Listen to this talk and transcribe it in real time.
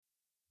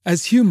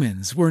As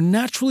humans, we're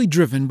naturally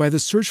driven by the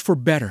search for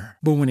better.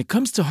 But when it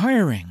comes to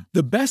hiring,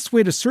 the best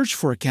way to search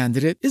for a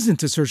candidate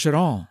isn't to search at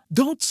all.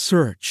 Don't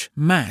search,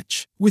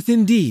 match with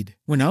Indeed.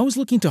 When I was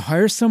looking to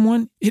hire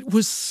someone, it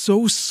was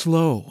so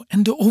slow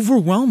and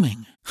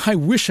overwhelming. I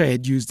wish I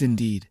had used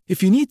Indeed.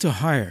 If you need to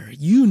hire,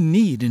 you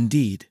need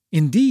Indeed.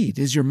 Indeed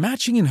is your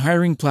matching and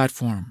hiring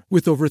platform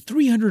with over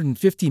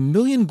 350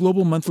 million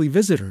global monthly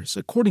visitors,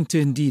 according to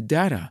Indeed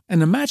data,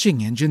 and a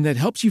matching engine that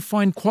helps you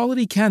find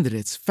quality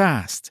candidates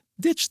fast.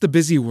 Ditch the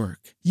busy work.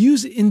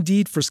 Use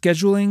Indeed for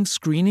scheduling,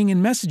 screening,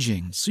 and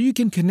messaging so you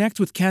can connect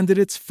with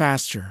candidates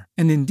faster.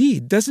 And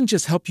Indeed doesn't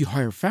just help you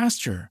hire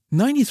faster.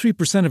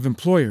 93% of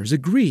employers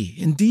agree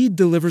Indeed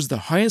delivers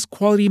the highest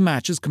quality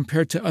matches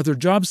compared to other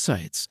job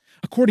sites,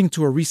 according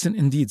to a recent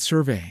Indeed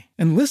survey.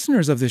 And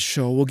listeners of this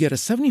show will get a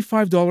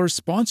 $75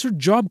 sponsored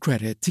job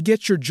credit to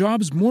get your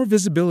jobs more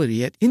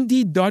visibility at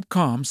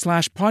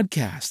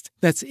Indeed.com/podcast.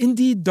 That's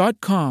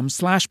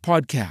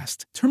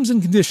Indeed.com/podcast. Terms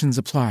and conditions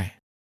apply.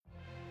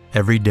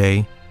 Every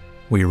day,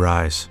 we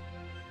rise,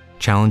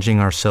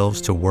 challenging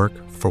ourselves to work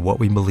for what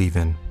we believe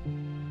in.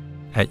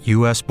 At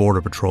U.S.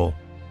 Border Patrol,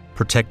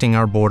 protecting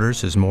our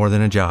borders is more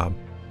than a job.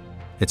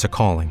 It's a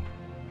calling.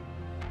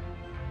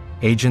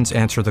 Agents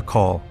answer the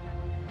call,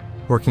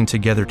 working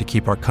together to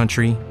keep our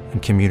country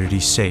and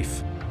communities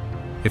safe.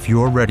 If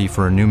you're ready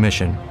for a new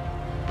mission,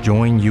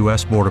 join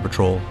U.S. Border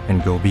Patrol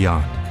and go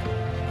beyond.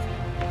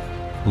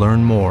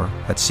 Learn more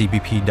at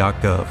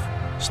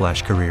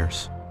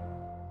cbp.gov/careers.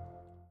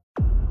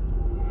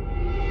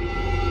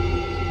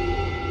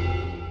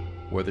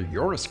 Whether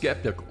you're a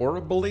skeptic or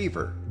a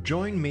believer,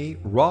 join me,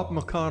 Rob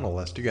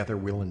McConnell, as together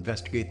we'll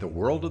investigate the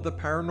world of the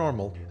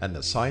paranormal and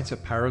the science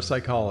of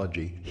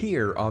parapsychology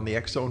here on the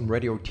X-Zone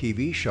Radio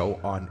TV show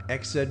on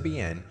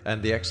XZBN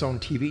and the X-Zone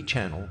TV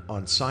channel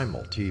on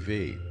Simul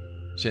TV.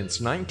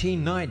 Since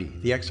 1990,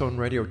 the X-Zone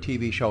Radio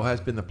TV show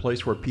has been the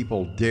place where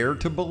people dare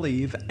to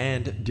believe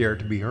and dare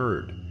to be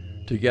heard.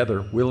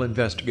 Together, we'll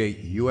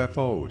investigate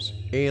UFOs,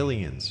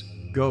 aliens,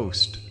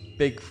 ghosts,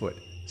 Bigfoot,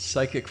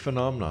 psychic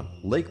phenomenon,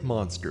 lake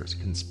monsters,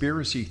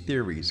 conspiracy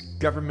theories,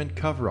 government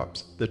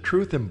cover-ups, the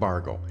truth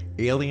embargo,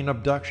 alien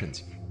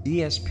abductions,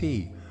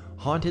 ESP,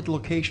 haunted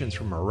locations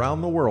from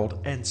around the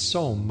world, and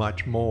so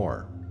much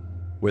more.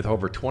 With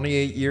over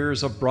 28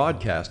 years of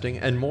broadcasting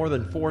and more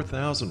than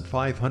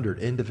 4,500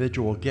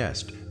 individual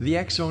guests, the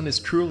X-Zone is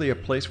truly a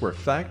place where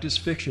fact is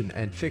fiction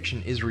and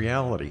fiction is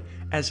reality,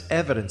 as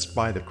evidenced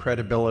by the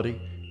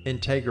credibility,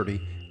 integrity,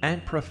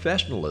 and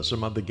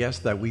professionalism of the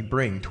guests that we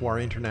bring to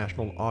our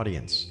international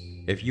audience.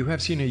 If you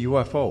have seen a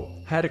UFO,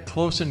 had a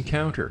close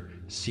encounter,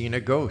 seen a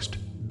ghost,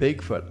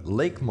 Bigfoot,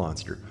 lake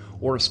monster,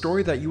 or a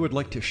story that you would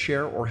like to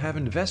share or have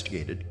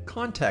investigated,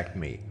 contact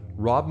me,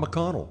 Rob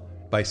McConnell,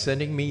 by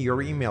sending me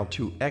your email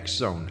to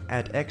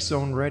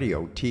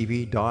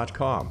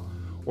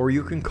xzone@xzoneradiotv.com, or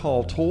you can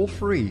call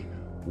toll-free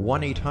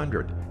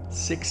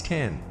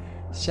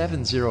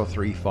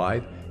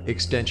 1-800-610-7035,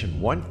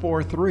 extension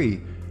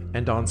 143,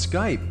 and on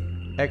Skype,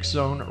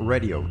 X-Zone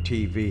Radio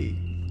TV.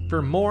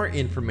 For more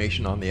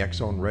information on the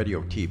X-Zone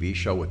Radio TV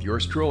show with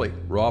yours truly,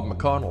 Rob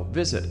McConnell,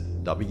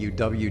 visit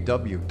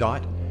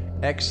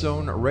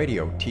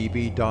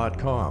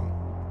www.xzoneradiotv.com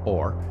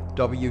or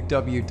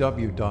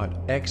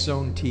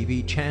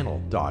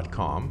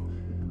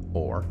www.xzonetvchannel.com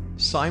or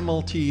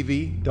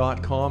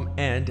simultv.com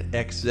and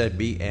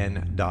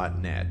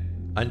xzbn.net.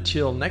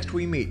 Until next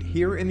we meet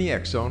here in the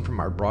X-Zone from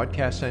our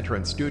broadcast center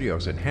and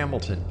studios in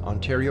Hamilton,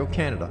 Ontario,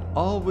 Canada,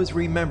 always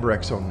remember,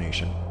 X-Zone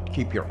Nation,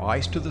 keep your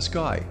eyes to the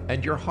sky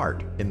and your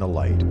heart in the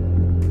light.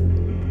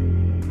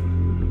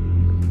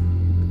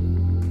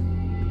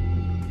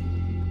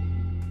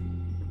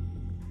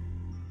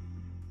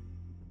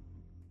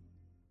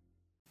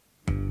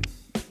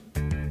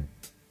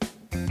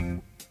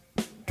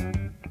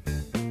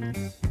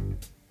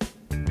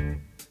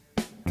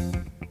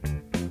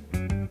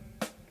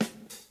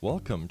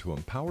 Welcome to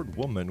Empowered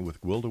Woman with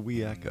Gwilda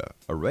Wiyaka,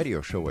 a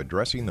radio show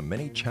addressing the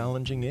many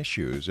challenging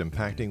issues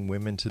impacting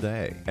women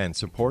today and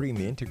supporting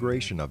the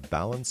integration of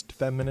balanced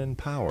feminine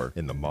power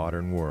in the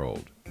modern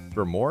world.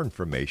 For more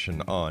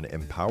information on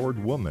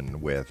Empowered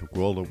Woman with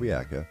Gwilda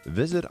Wiyaka,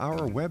 visit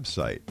our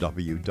website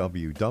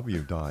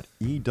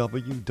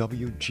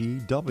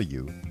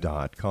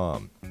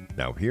www.ewwgw.com.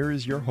 Now here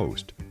is your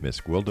host, Miss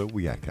Gwilda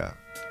Wiyaka.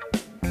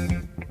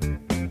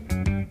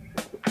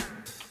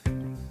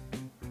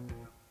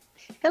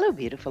 Hello,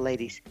 beautiful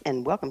ladies,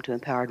 and welcome to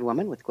Empowered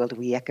Woman with Gwilda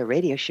Wiyaka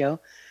radio show,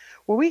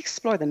 where we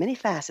explore the many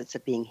facets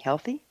of being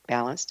healthy,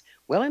 balanced,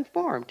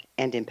 well-informed,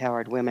 and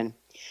empowered women.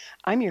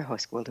 I'm your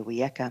host, Gwilda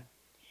Wiyaka.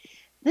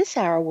 This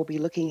hour, we'll be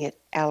looking at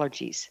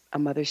allergies, a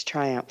mother's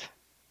triumph.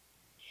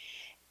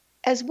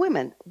 As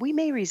women, we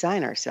may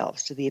resign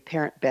ourselves to the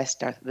apparent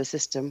best the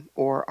system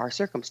or our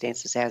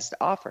circumstances has to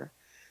offer,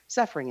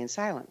 suffering in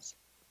silence.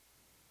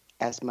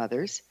 As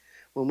mothers,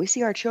 when we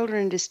see our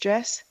children in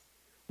distress,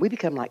 we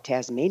become like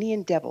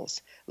Tasmanian devils,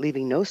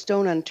 leaving no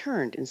stone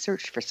unturned in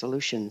search for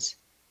solutions.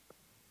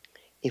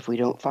 If we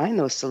don't find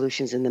those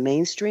solutions in the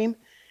mainstream,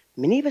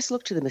 Many of us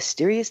look to the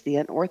mysterious, the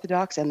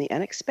unorthodox, and the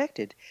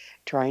unexpected,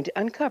 trying to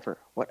uncover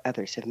what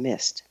others have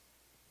missed.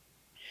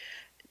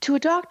 To a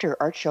doctor,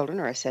 our children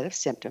are a set of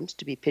symptoms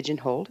to be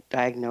pigeonholed,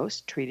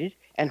 diagnosed, treated,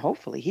 and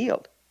hopefully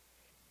healed.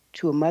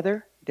 To a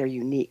mother, they're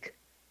unique,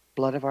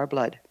 blood of our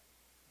blood.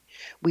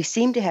 We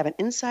seem to have an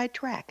inside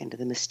track into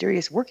the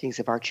mysterious workings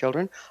of our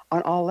children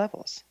on all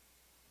levels.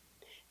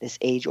 This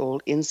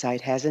age-old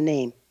insight has a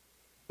name: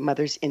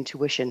 mother's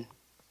intuition.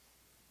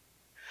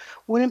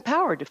 When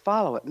empowered to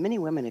follow it, many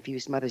women have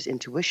used mother's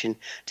intuition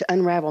to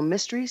unravel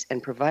mysteries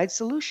and provide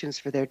solutions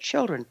for their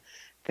children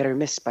that are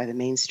missed by the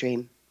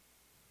mainstream.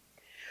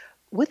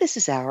 With us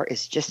this hour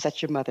is Just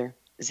Such a Mother.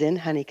 Zen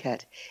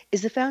Honeycutt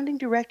is the founding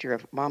director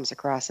of Moms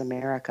Across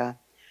America,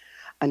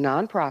 a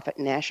nonprofit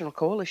national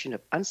coalition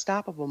of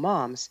unstoppable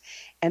moms,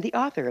 and the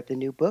author of the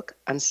new book,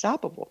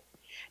 Unstoppable: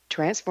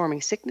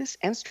 Transforming Sickness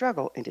and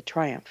Struggle into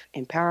Triumph,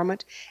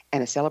 Empowerment,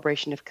 and a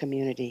Celebration of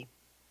Community.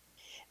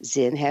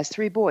 Zen has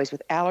 3 boys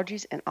with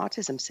allergies and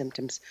autism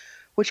symptoms,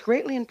 which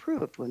greatly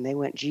improved when they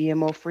went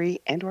GMO-free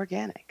and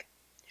organic.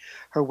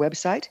 Her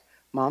website,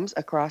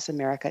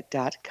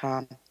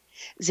 momsacrossamerica.com.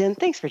 Zen,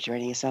 thanks for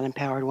joining us on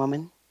Empowered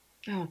Woman.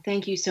 Oh,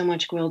 thank you so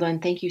much, Gwilda,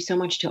 and thank you so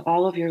much to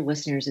all of your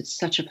listeners. It's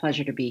such a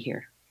pleasure to be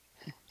here.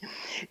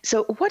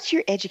 So what's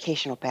your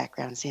educational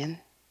background,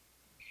 Zen?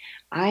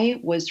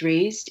 I was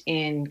raised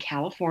in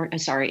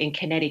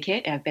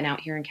Connecticut. I've been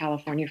out here in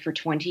California for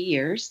 20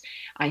 years.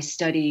 I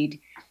studied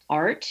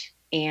art,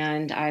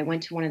 and I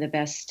went to one of the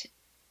best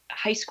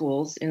high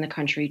schools in the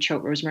country,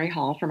 Choate Rosemary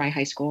Hall, for my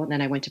high school. And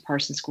then I went to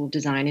Parsons School of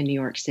Design in New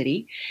York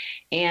City.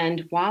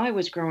 And while I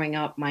was growing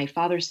up, my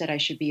father said I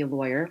should be a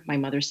lawyer. My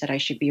mother said I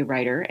should be a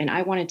writer, and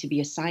I wanted to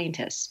be a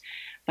scientist.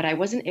 But I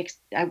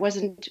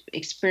wasn't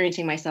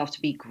experiencing myself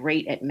to be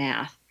great at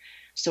math.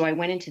 So I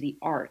went into the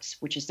arts,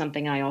 which is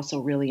something I also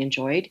really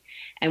enjoyed.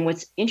 And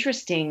what's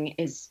interesting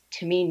is,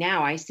 to me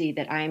now, I see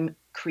that I'm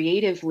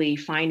creatively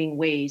finding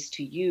ways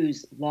to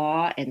use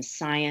law and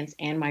science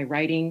and my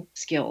writing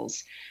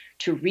skills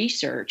to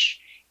research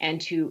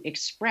and to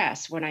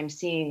express what I'm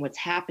seeing, what's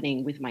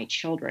happening with my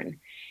children.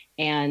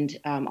 And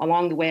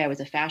along the way, I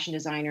was a fashion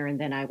designer, and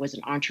then I was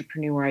an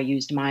entrepreneur. I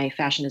used my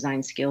fashion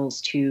design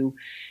skills to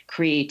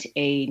create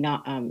a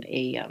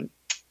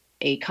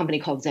company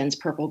called Zen's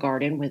Purple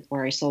Garden,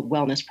 where I sold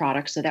wellness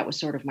products. So that was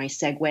sort of my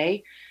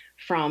segue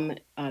from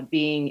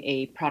being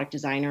a product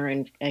designer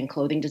and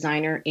clothing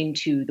designer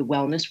into the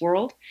wellness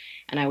world.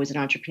 And I was an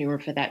entrepreneur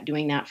for that,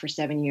 doing that for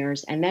 7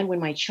 years. And then when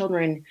my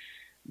children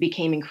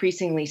became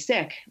increasingly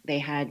sick, they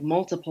had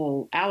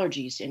multiple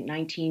allergies, in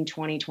 19,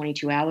 20,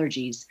 22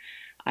 allergies.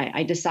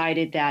 I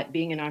decided that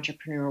being an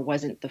entrepreneur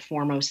wasn't the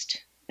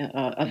foremost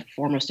of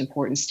foremost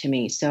importance to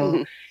me.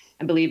 So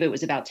I believe it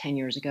was about 10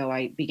 years ago,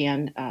 I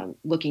began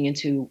looking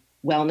into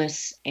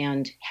wellness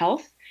and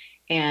health.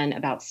 And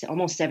about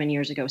almost 7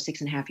 years ago,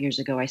 6.5 years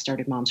ago, I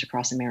started Moms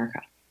Across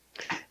America.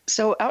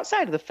 So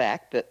outside of the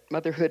fact that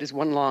motherhood is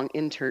one long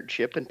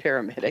internship in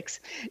paramedics,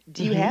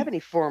 do you have any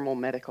formal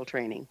medical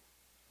training?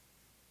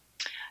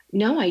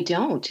 No, I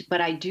don't.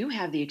 But I do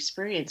have the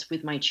experience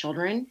with my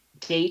children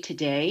day to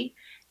day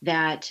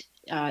that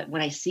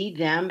when I see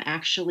them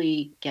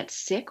actually get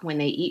sick when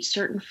they eat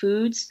certain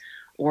foods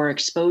or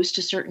exposed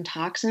to certain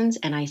toxins,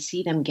 and I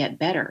see them get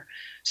better.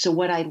 So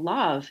what I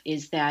love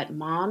is that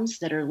moms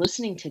that are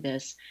listening to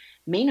this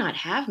may not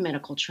have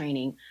medical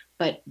training,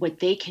 but what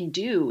they can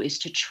do is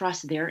to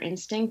trust their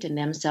instinct and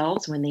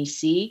themselves when they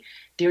see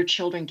their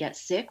children get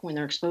sick, when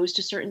they're exposed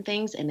to certain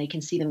things, and they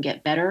can see them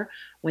get better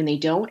when they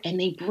don't. And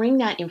they bring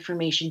that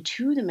information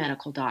to the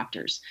medical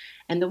doctors.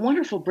 And the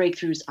wonderful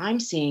breakthroughs I'm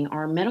seeing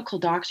are medical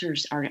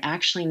doctors are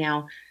actually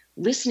now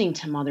listening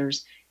to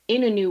mothers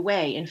in a new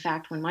way. In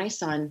fact, when my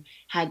son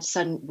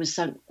was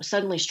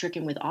suddenly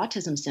stricken with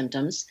autism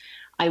symptoms,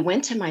 I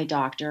went to my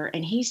doctor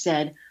and he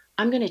said,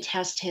 I'm going to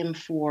test him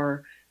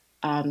for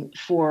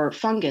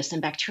fungus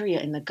and bacteria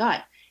in the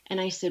gut.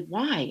 And I said,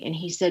 why? And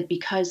he said,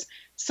 because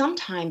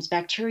sometimes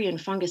bacteria and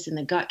fungus in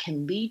the gut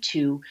can lead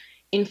to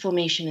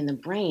inflammation in the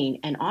brain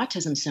and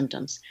autism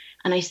symptoms.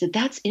 And I said,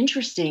 that's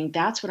interesting.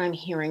 That's what I'm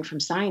hearing from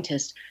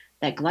scientists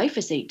that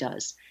glyphosate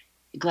does.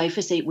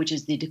 Glyphosate, which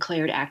is the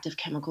declared active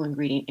chemical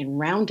ingredient in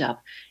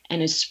Roundup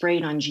and is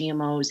sprayed on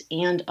GMOs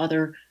and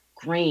other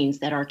grains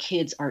that our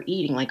kids are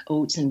eating, like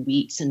oats and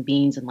wheats and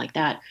beans and like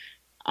that,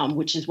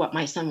 which is what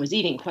my son was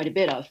eating quite a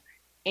bit of.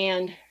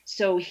 And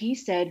so he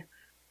said,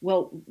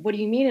 well, what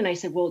do you mean? And I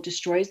said, well, it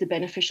destroys the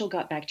beneficial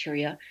gut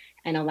bacteria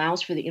and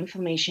allows for the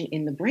inflammation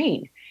in the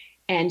brain.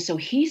 And so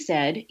he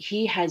said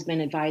he has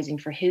been advising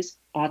for his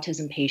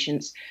autism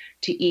patients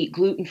to eat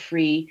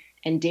gluten-free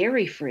and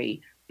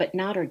dairy-free, but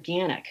not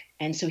organic.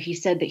 And so he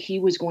said that he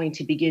was going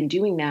to begin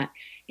doing that.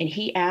 And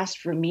he asked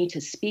for me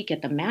to speak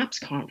at the MAPS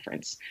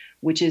conference,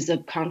 which is a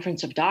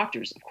conference of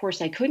doctors. Of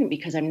course, I couldn't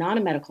because I'm not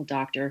a medical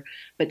doctor.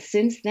 But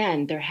since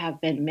then, there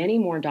have been many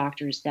more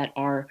doctors that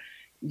are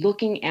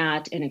looking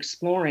at and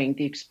exploring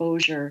the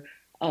exposure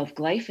of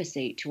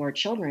glyphosate to our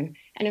children.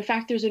 And in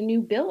fact, there's a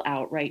new bill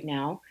out right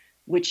now,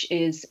 which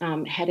is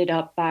headed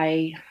up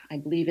by, I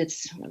believe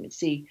it's,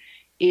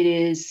 it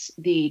is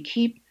the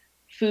Keep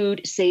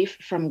Food Safe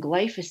from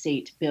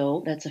Glyphosate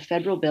bill. That's a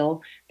federal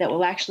bill that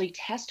will actually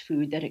test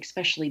food that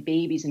especially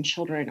babies and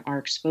children are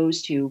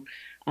exposed to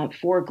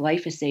for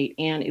glyphosate,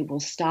 and it will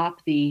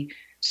stop the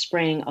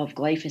spraying of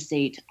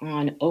glyphosate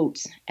on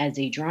oats as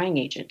a drying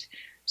agent.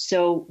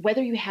 So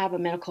whether you have a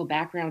medical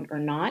background or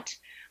not,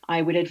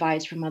 I would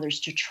advise for mothers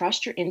to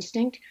trust your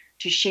instinct,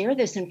 to share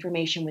this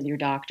information with your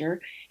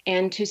doctor,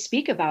 and to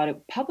speak about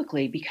it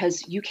publicly,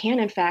 because you can,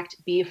 in fact,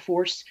 be a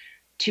force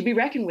to be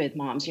reckoned with,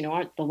 moms.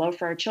 The love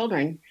for our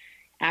children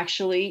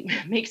actually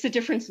makes a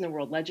difference in the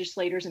world.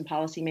 Legislators and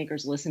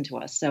policymakers listen to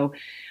us. So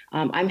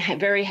I'm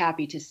very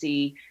happy to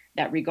see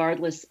that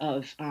regardless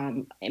of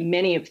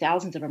many of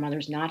thousands of our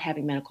mothers not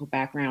having medical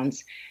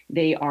backgrounds,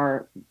 they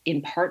are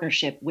in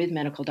partnership with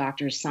medical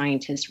doctors,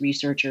 scientists,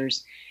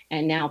 researchers,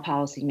 and now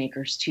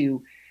policymakers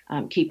to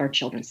keep our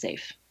children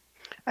safe.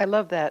 I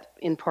love that,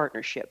 in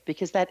partnership,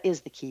 because that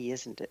is the key,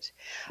 isn't it?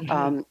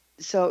 Mm-hmm.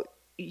 So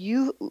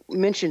you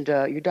mentioned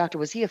your doctor.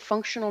 Was he a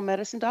functional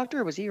medicine doctor,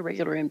 or was he a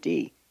regular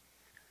MD?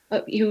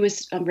 He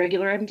was a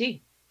regular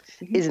MD.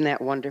 Mm-hmm. Isn't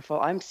that wonderful?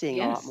 I'm seeing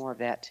a lot Yes. more of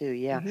that too.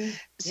 Yeah. Mm-hmm.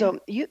 So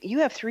you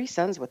have 3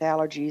 sons with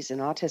allergies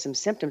and autism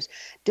symptoms.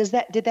 Did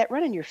that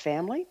run in your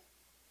family?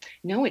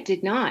 No, it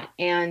did not.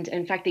 And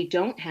in fact, they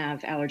don't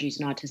have allergies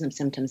and autism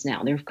symptoms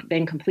now. They've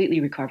been completely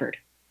recovered.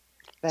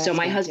 That's So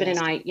my fantastic.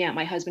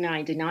 husband and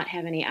I did not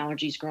have any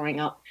allergies growing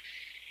up.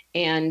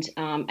 And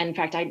in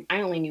fact, I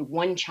only knew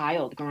one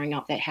child growing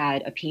up that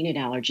had a peanut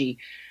allergy.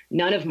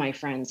 None of my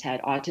friends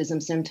had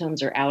autism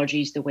symptoms or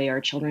allergies the way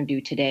our children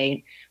do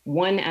today.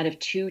 1 out of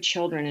 2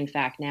 children, in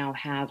fact, now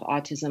have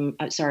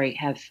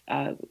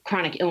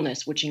chronic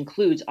illness, which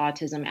includes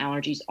autism,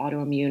 allergies,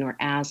 autoimmune, or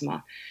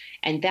asthma.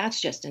 And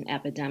that's just an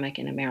epidemic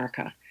in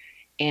America.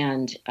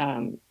 And,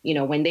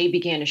 when they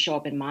began to show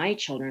up in my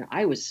children,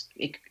 I was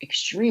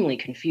extremely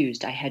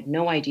confused. I had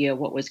no idea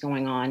what was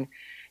going on.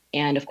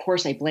 And of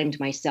course, I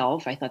blamed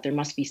myself. I thought there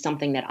must be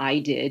something that I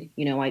did.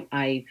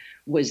 I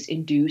was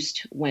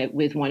induced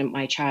with one of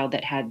my child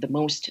that had the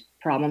most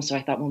problems. So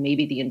I thought, well,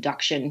 maybe the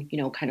induction,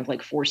 kind of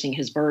like forcing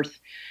his birth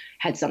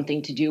had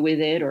something to do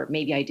with it. Or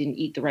maybe I didn't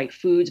eat the right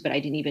foods, but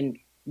I didn't even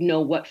know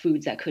what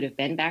foods that could have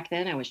been back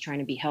then. I was trying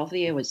to be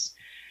healthy. I was,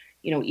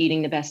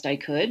 eating the best I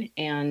could.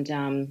 And,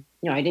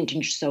 I didn't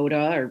drink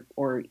soda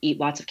or eat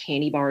lots of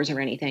candy bars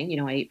or anything.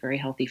 I ate very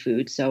healthy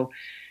food. So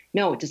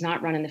no, it does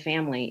not run in the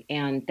family.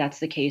 And that's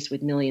the case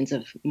with millions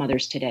of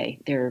mothers today.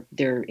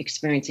 They're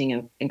experiencing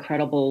an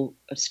incredible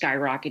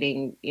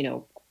skyrocketing,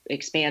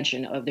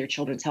 expansion of their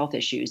children's health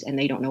issues, and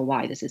they don't know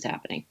why this is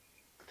happening.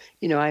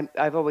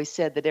 I've always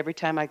said that every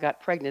time I got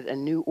pregnant, a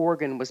new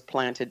organ was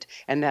planted,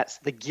 and that's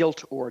the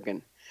guilt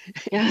organ.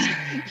 Yes.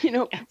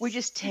 We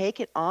just take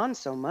it on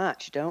so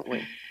much, don't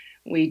we?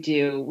 We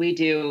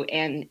do.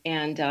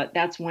 And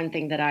that's one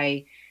thing that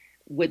I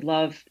would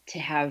love to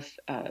have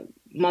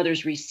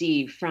mothers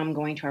receive from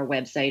going to our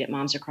website at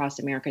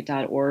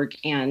momsacrossamerica.org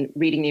and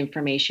reading the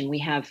information. We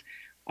have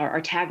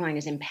our tagline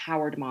is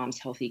Empowered Moms,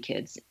 Healthy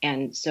Kids.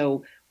 And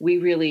so we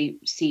really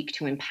seek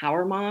to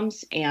empower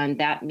moms. And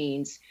that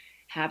means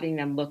having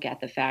them look at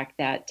the fact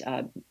that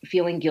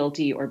feeling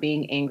guilty or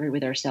being angry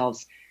with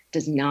ourselves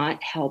does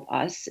not help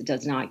us. It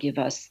does not give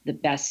us the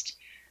best.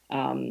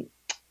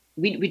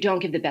 We don't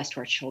give the best to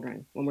our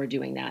children when we're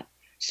doing that.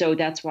 So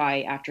that's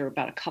why after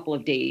about a couple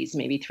of days,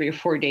 maybe 3 or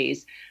 4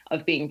 days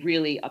of being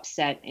really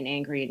upset and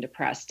angry and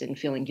depressed and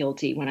feeling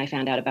guilty when I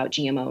found out about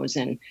GMOs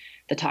and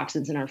the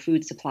toxins in our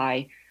food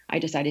supply, I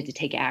decided to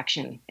take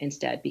action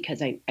instead,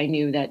 because I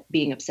knew that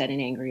being upset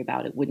and angry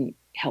about it wouldn't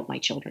help my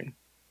children.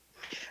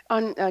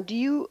 Do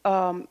you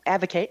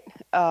advocate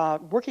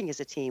working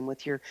as a team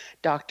with your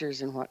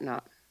doctors and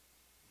whatnot?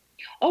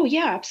 Oh,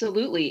 yeah,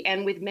 absolutely.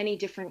 And with many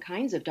different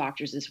kinds of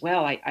doctors as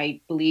well. I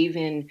believe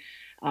in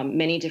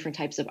many different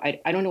types of, I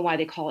don't know why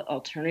they call it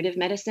alternative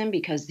medicine,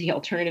 because the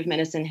alternative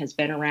medicine has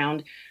been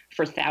around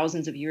for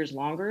thousands of years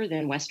longer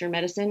than Western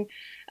medicine.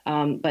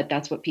 But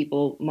that's what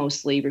people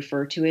mostly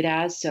refer to it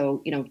as.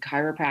 So,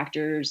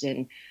 chiropractors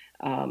and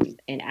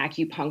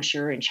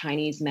acupuncture and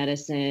Chinese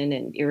medicine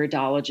and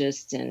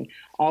iridologists and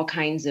all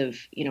kinds of,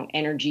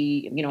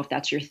 energy, if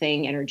that's your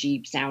thing,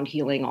 energy, sound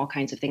healing, all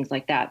kinds of things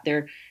like that.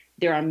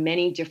 There are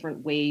many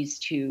different ways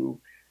to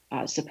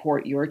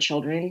support your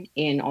children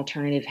in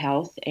alternative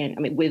health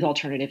with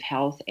alternative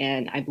health.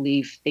 And I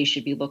believe they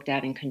should be looked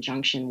at in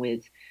conjunction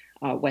with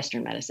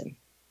Western medicine.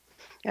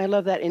 I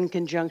love that, in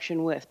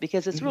conjunction with,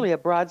 because it's really a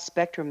broad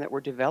spectrum that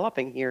we're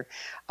developing here.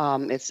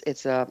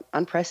 It's a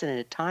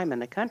unprecedented time in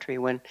the country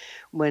when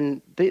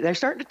they're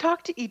starting to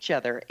talk to each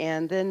other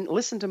and then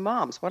listen to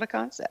moms. What a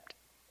concept.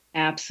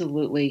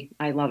 Absolutely.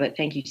 I love it.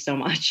 Thank you so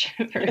much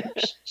for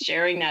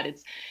sharing that.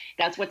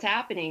 That's what's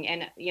happening.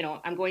 And,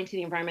 I'm going to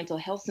the Environmental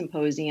Health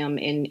Symposium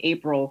in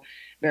April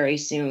very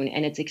soon.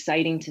 And it's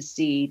exciting to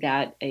see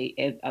that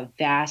a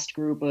vast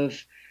group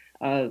of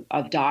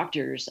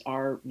doctors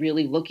are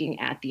really looking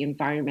at the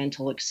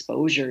environmental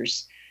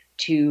exposures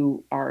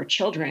to our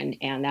children.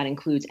 And that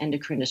includes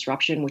endocrine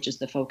disruption, which is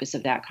the focus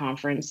of that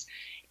conference.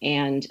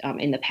 And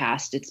in the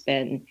past, it's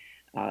been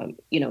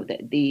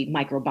the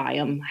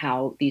microbiome,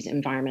 how these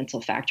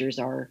environmental factors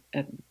are,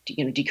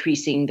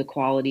 decreasing the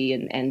quality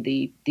and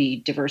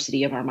the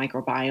diversity of our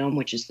microbiome,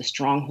 which is the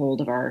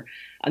stronghold of our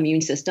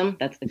immune system.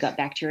 That's the gut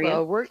bacteria.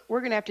 Well, we're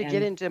going to have to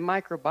get into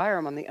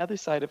microbiome on the other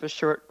side of a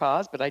short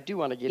pause, but I do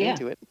want to get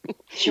into it.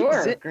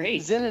 Sure,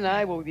 great. Zen and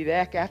I will be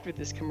back after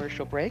this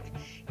commercial break.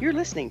 You're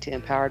listening to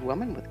Empowered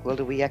Woman with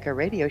Gwilda Wiyaka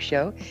Radio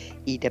Show,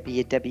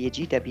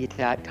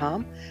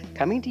 EWWGW.com,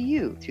 coming to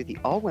you through the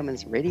All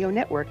Women's Radio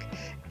Network,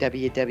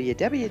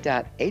 www.awrn.net.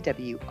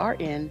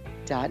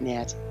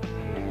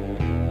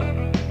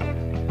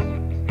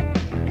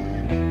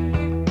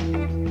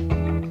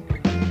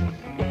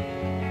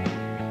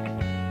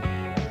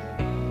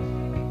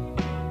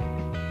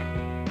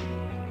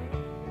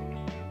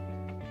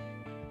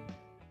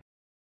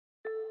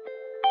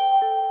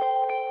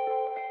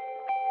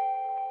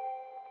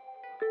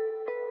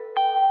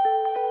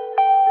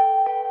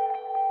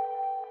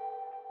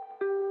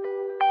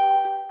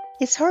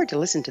 It's hard to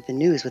listen to the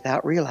news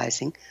without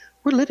realizing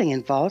we're living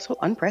in volatile,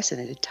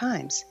 unprecedented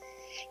times.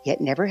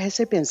 Yet never has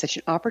there been such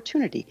an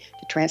opportunity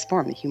to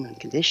transform the human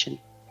condition.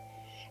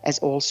 As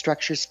old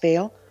structures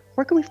fail,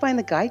 where can we find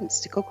the guidance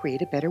to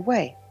co-create a better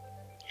way?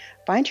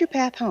 Find Your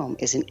Path Home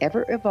is an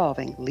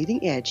ever-evolving,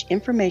 leading-edge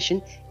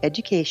information,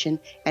 education,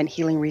 and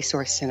healing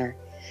resource center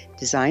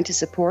designed to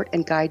support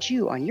and guide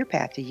you on your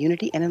path to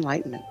unity and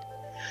enlightenment.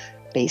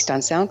 Based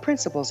on sound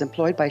principles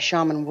employed by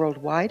shaman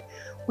worldwide,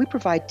 we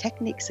provide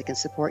techniques that can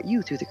support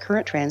you through the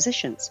current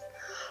transitions,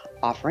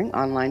 offering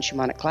online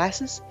shamanic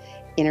classes,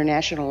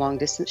 international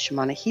long-distance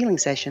shamanic healing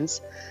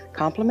sessions,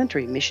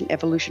 complimentary Mission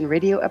Evolution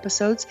radio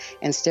episodes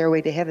and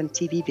Stairway to Heaven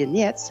TV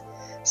vignettes,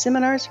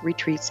 seminars,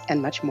 retreats,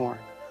 and much more.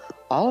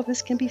 All of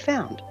this can be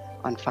found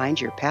on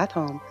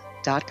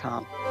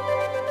findyourpathhome.com.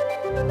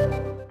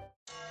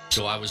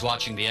 So I was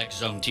watching the X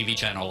Zone TV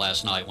channel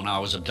last night when I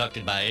was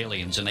abducted by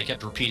aliens, and they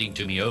kept repeating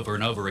to me over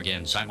and over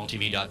again,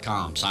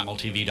 simultv.com,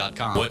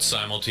 simultv.com. What's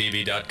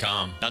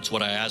simultv.com? That's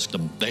what I asked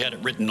them. They had it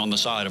written on the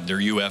side of their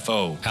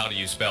UFO. How do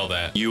you spell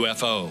that?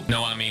 UFO.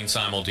 No, I mean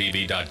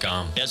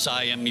simultv.com.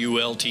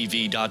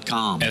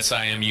 simultv.com.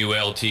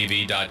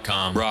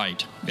 simultv.com.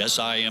 Right.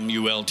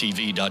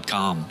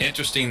 simultv.com.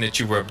 Interesting that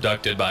you were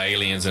abducted by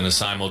aliens in a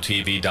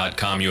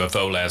simultv.com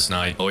UFO last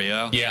night. Oh,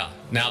 yeah? Yeah.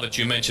 Now that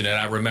you mention it,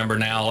 I remember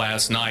now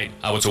last night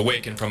I was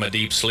awakened from a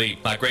deep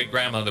sleep. My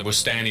great-grandmother was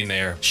standing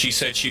there. She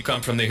said she'd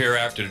come from the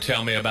hereafter to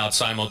tell me about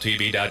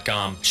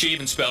simultv.com. She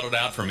even spelled it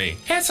out for me.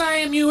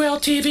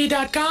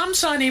 simultv.com,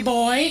 sonny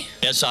boy.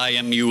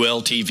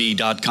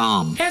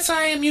 simultv.com.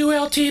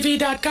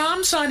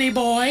 simultv.com, sonny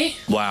boy.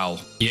 Wow.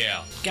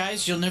 Yeah.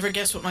 Guys, you'll never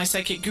guess what my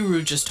psychic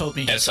guru just told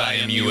me.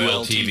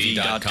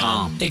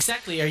 simultv.com.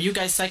 Exactly. Are you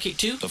guys psychic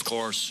too? Of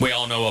course. We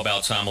all know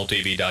about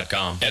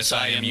simultv.com.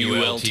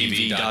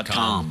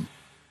 simultv.com.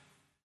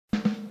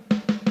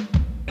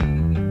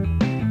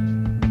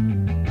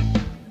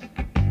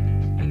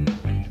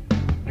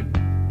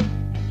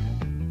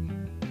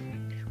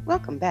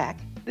 Welcome back.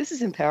 This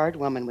is Empowered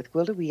Woman with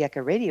Gwilda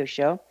Wiyaka Radio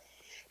Show,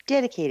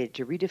 dedicated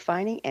to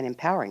redefining and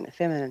empowering the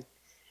feminine.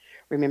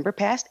 Remember,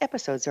 past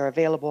episodes are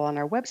available on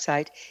our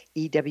website,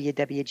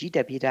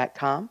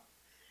 ewwgw.com.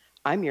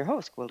 I'm your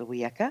host, Gwilda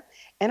Wiyaka,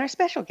 and our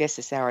special guest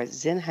this hour is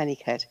Zen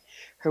Honeycutt.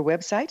 Her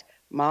website,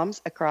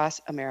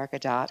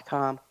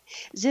 momsacrossamerica.com.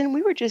 Zen,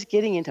 we were just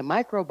getting into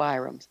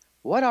microbiomes.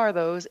 What are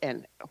those,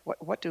 and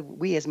what do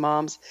we as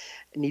moms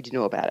need to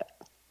know about it?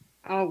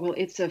 Oh, well,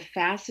 it's a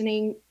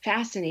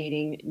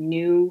fascinating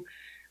new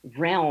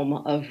realm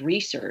of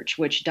research,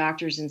 which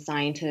doctors and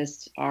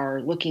scientists are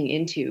looking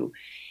into.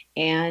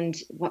 And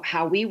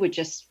how we would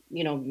just,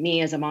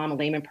 me as a mom, a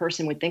layman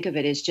person would think of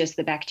it is just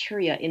the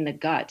bacteria in the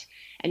gut.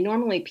 And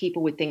normally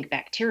people would think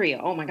bacteria,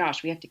 oh my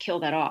gosh, we have to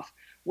kill that off.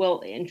 Well,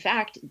 in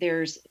fact,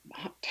 there's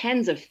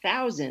tens of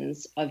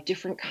thousands of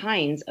different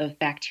kinds of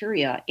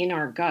bacteria in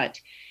our gut,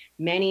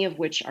 many of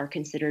which are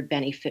considered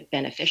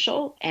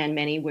beneficial and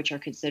many which are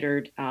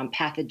considered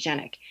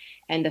pathogenic.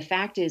 And the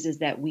fact is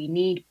that we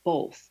need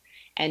both.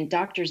 And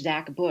Dr.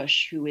 Zach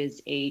Bush, who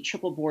is a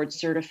triple board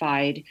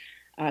certified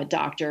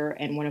doctor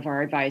and one of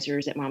our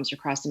advisors at Moms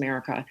Across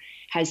America,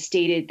 has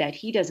stated that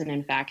he doesn't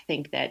in fact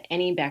think that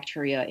any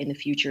bacteria in the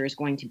future is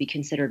going to be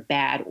considered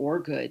bad or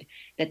good,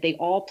 that they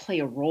all play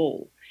a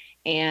role.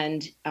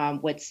 And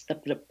what's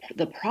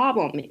the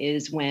problem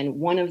is when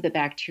one of the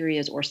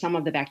bacterias or some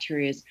of the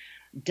bacterias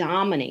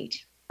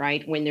dominate,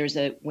 right? When there's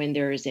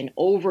an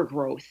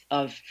overgrowth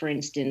of, for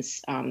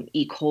instance,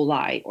 E.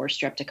 coli or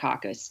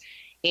Streptococcus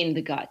in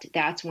the gut,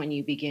 that's when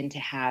you begin to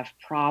have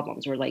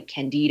problems, or like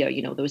Candida,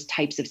 those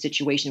types of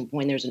situations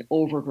when there's an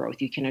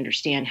overgrowth, you can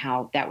understand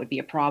how that would be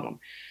a problem.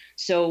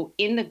 So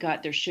in the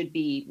gut, there should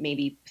be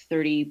maybe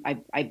 30,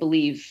 I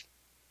believe,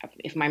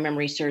 if my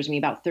memory serves me,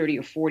 about 30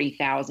 or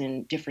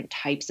 40,000 different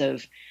types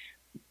of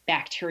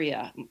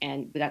bacteria.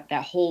 And that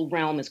whole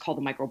realm is called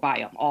the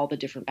microbiome, all the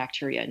different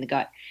bacteria in the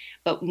gut.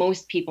 But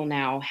most people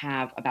now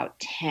have about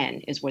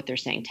 10, is what they're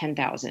saying,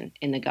 10,000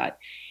 in the gut.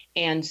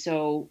 And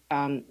so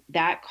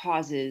that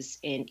causes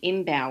an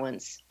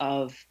imbalance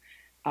of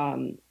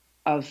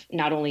of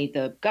not only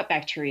the gut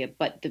bacteria,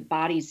 but the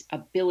body's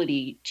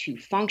ability to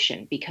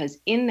function. Because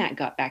in that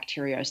gut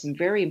bacteria are some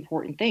very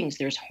important things.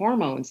 There's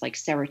hormones like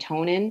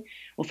serotonin.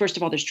 Well, first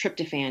of all, there's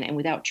tryptophan. And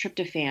without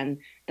tryptophan,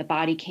 the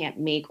body can't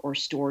make or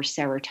store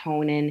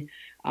serotonin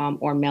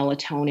or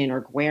melatonin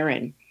or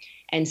guarin.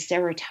 And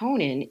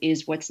serotonin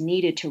is what's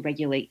needed to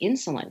regulate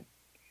insulin.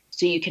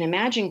 So you can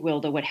imagine,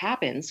 Gwilda, what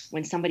happens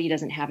when somebody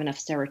doesn't have enough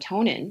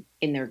serotonin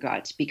in their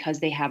gut because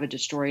they have a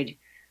destroyed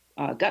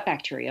gut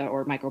bacteria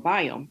or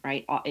microbiome,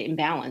 right,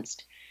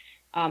 imbalanced.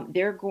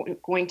 They're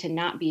going to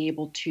not be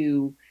able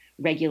to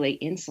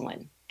regulate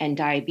insulin, and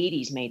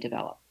diabetes may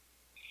develop,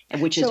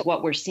 which is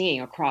what we're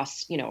seeing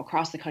across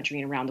the country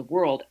and around the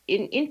world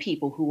in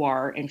people who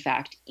are, in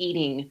fact,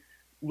 eating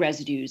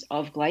residues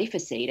of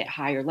glyphosate at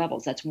higher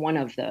levels. That's one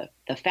of the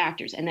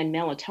factors. And then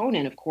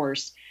melatonin, of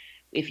course,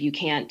 if you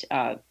don't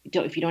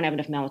have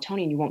enough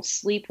melatonin, you won't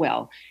sleep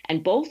well.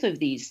 And both of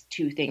these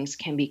two things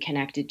can be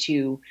connected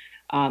to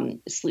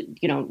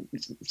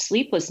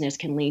sleeplessness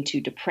can lead to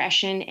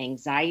depression,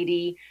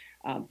 anxiety,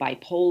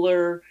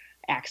 bipolar,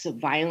 acts of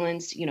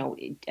violence,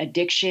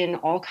 addiction,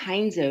 all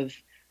kinds of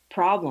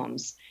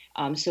problems.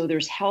 So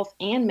there's health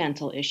and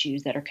mental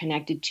issues that are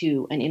connected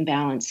to an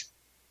imbalance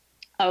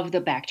of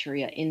the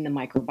bacteria in the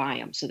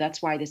microbiome. So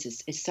that's why this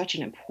is such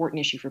an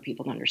important issue for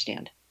people to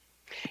understand.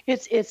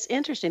 It's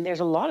interesting.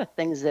 There's a lot of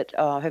things that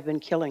have been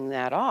killing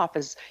that off,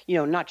 as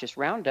not just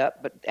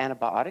Roundup, but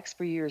antibiotics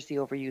for years. The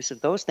overuse of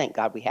those. Thank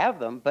God we have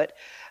them. But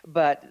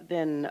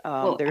then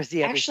there's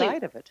the other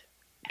side of it.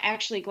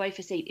 Actually,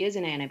 glyphosate is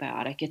an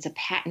antibiotic. It's a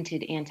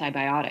patented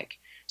antibiotic.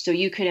 So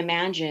you could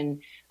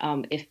imagine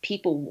if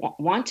people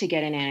want to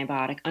get an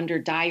antibiotic under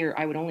dire,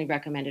 I would only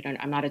recommend it.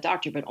 I'm not a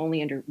doctor, but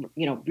only under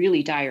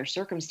really dire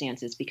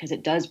circumstances, because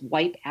it does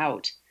wipe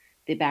out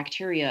the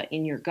bacteria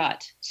in your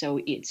gut. So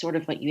it's sort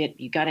of like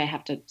you got to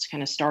have to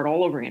kind of start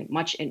all over again.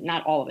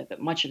 Not all of it,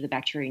 but much of the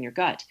bacteria in your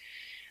gut.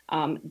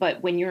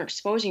 But when you're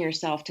exposing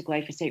yourself to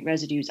glyphosate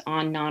residues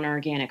on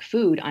non-organic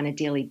food on a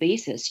daily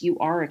basis, you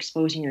are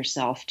exposing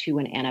yourself to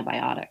an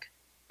antibiotic.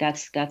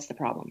 That's the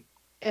problem.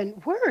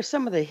 And where are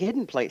some of the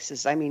hidden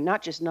places? I mean,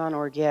 not just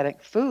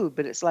non-organic food,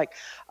 but it's like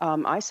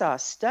I saw a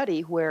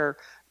study where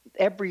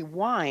every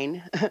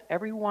wine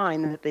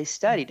that they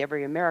studied,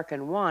 every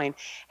American wine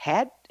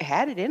had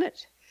it in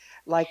it.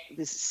 Like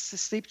this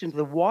seeped into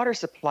the water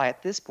supply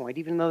at this point,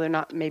 even though they're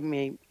not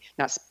maybe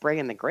not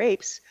spraying the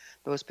grapes,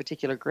 those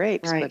particular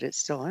grapes, right, but it's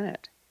still in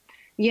it.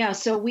 Yeah.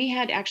 So we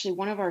had actually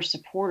one of our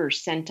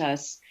supporters sent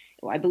us,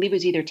 I believe it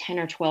was either 10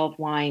 or 12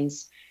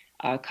 wines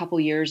a couple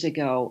years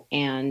ago,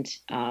 and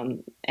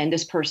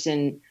this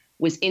person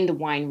was in the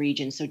wine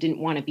region, so didn't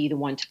want to be the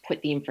one to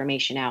put the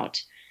information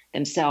out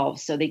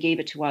themselves. So they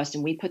gave it to us,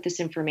 and we put this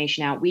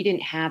information out. We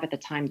didn't have at the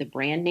time the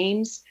brand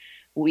names.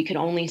 We could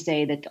only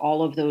say that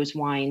all of those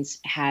wines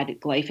had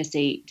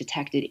glyphosate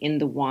detected in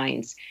the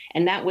wines,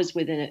 and that was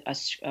within a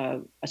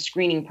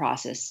screening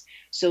process.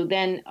 So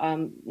then,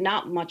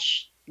 not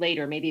much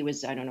later, maybe it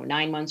was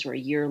 9 months or a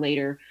year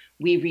later,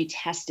 we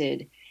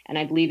retested. And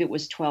I believe it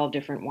was 12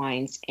 different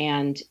wines,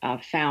 and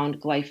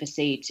found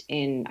glyphosate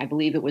in, I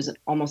believe it was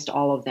almost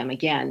all of them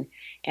again.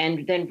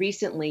 And then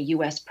recently,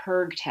 U.S.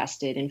 PIRG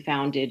tested and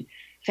found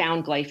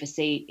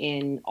glyphosate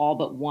in all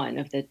but one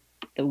of the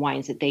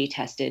wines that they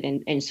tested.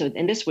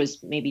 And this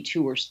was maybe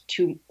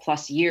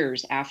 2+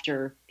 years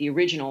after the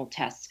original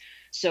tests.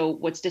 So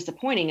what's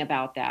disappointing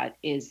about that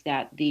is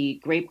that the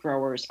grape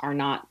growers are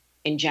not,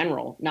 in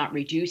general, not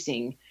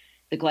reducing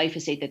the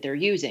glyphosate that they're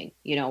using.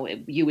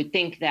 You would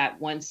think that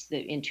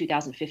in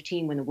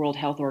 2015, when the World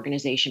Health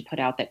Organization put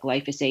out that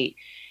glyphosate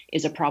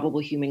is a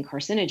probable human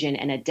carcinogen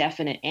and a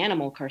definite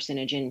animal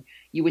carcinogen,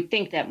 you would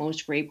think that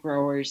most grape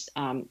growers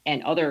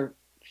and other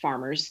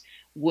farmers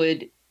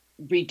would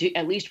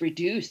at least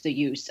reduce the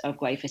use of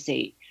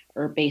glyphosate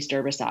or based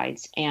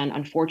herbicides. And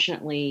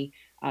unfortunately,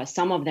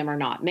 some of them are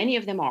not. Many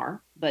of them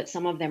are, but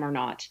some of them are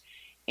not.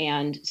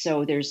 And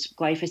so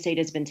glyphosate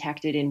has been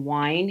detected in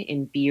wine,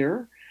 in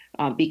beer,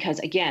 because,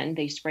 again,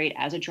 they spray it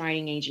as a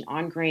drying agent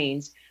on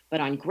grains, but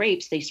on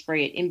grapes, they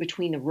spray it in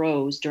between the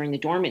rows during the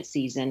dormant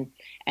season.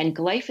 And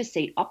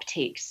glyphosate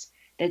uptakes.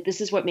 That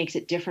this is what makes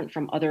it different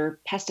from other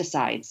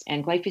pesticides.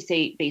 And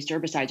glyphosate-based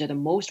herbicides are the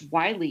most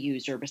widely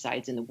used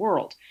herbicides in the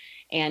world.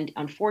 And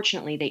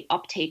unfortunately, they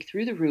uptake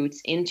through the roots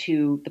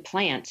into the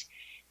plant.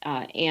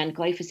 And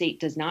glyphosate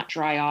does not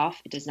dry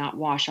off, it does not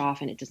wash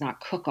off, and it does not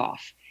cook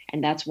off.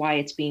 And that's why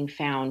it's being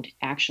found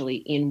actually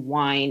in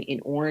wine, in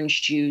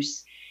orange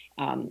juice,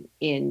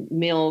 in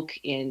milk,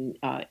 in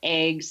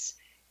eggs,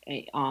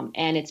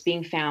 and it's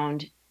being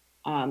found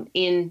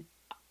in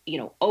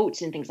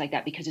oats and things like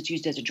that, because it's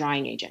used as a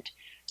drying agent.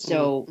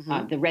 So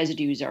the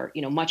residues are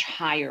much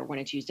higher when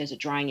it's used as a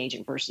drying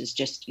agent versus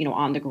just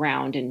on the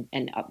ground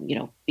and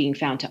being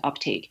found to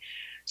uptake.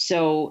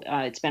 So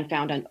it's been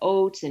found on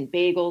oats and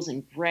bagels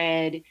and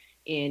bread.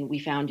 We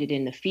found it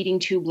in the feeding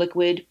tube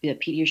liquid, the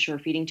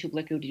Pediasure feeding tube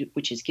liquid,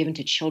 which is given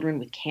to children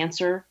with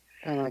cancer.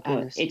 Oh my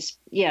goodness.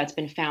 It's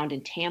been found in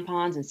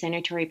tampons and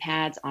sanitary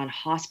pads, on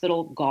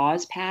hospital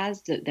gauze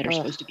pads that are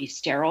supposed to be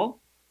sterile.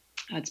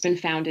 It's been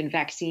found in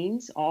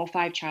vaccines, all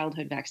 5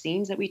 childhood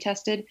vaccines that we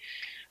tested,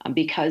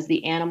 because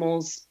the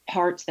animals'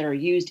 parts that are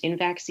used in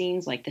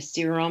vaccines, like the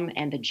serum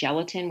and the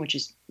gelatin, which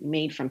is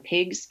made from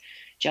pigs,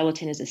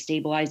 gelatin is a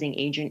stabilizing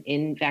agent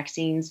in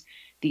vaccines.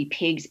 The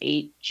pigs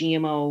ate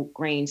GMO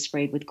grain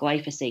sprayed with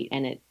glyphosate,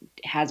 and it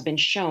has been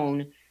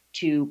shown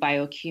to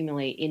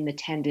bioaccumulate in the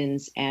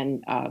tendons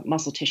and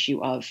muscle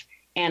tissue of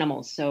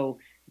animals. So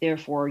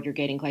therefore, you're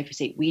getting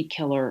glyphosate weed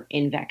killer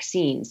in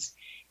vaccines.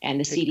 And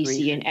the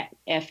CDC and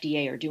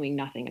FDA are doing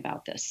nothing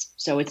about this.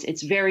 So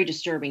it's very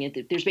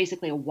disturbing. There's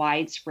basically a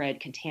widespread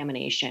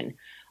contamination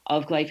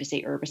of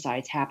glyphosate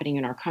herbicides happening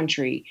in our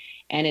country,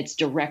 and it's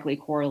directly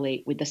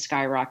correlate with the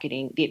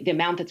skyrocketing. The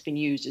amount that's been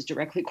used is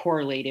directly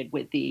correlated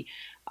with the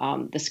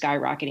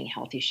skyrocketing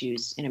health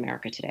issues in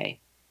America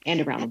today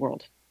and around the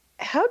world.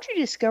 How did you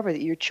discover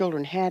that your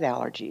children had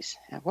allergies?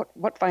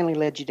 What finally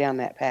led you down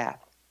that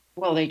path?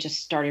 Well, they just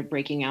started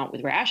breaking out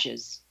with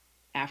rashes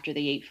after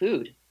they ate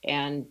food,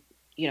 and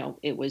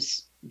it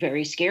was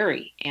very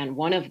scary. And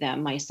one of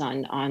them, my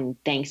son, on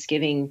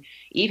Thanksgiving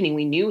evening,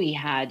 we knew he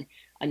had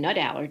a nut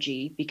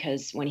allergy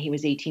because when he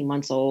was 18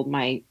 months old,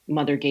 my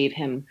mother gave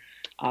him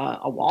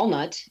a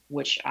walnut,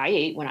 which I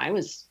ate when I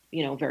was,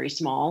 very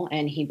small,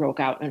 and he broke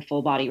out in a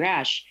full body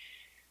rash.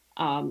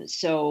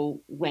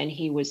 So when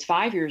he was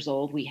 5 years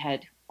old, we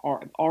had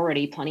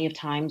already plenty of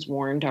times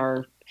warned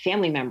our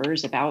family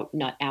members about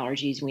nut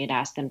allergies. We had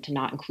asked them to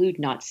not include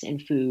nuts in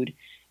food.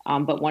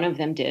 But one of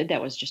them did.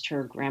 That was just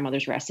her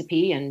grandmother's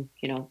recipe, and,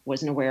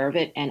 wasn't aware of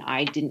it. And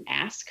I didn't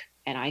ask,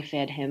 and I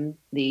fed him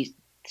the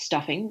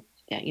stuffing,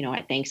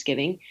 at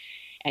Thanksgiving,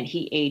 and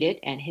he ate it,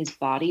 and his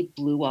body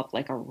blew up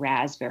like a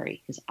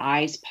raspberry. His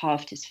eyes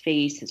puffed, his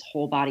face, his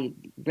whole body,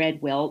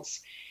 red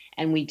welts.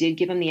 And we did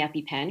give him the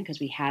EpiPen because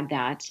we had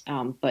that.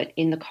 But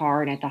in the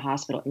car and at the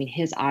hospital,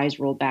 his eyes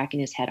rolled back in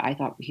his head. I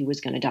thought he was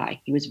going to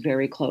die. He was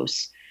very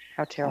close.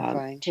 How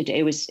terrifying.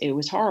 It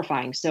was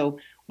horrifying. So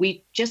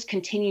we just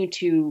continued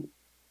to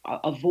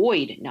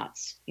avoid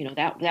nuts.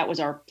 That was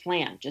our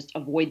plan, just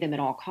avoid them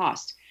at all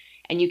costs.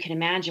 And you can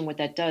imagine what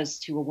that does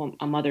to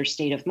a mother's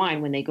state of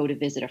mind when they go to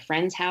visit a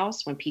friend's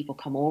house, when people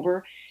come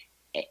over.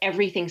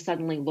 Everything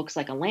suddenly looks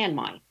like a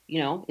landmine.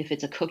 If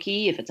it's a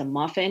cookie, if it's a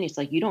muffin, it's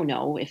like you don't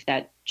know if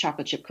that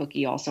chocolate chip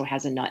cookie also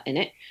has a nut in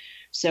it.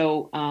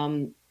 So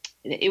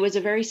it was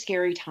a very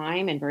scary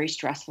time and very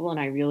stressful. And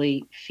I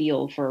really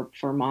feel for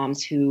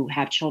moms who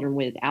have children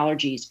with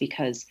allergies,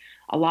 because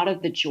a lot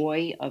of the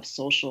joy of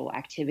social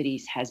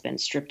activities has been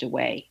stripped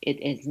away.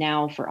 It is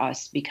now for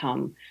us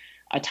become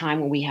a time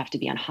when we have to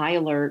be on high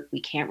alert.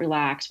 We can't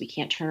relax. We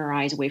can't turn our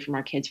eyes away from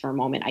our kids for a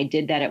moment. I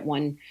did that at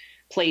one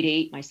play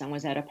date. My son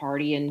was at a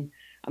party, and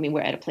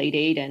we're at a play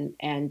date, and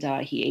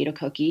he ate a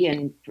cookie,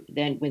 and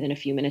then within a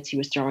few minutes he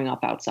was throwing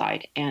up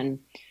outside. And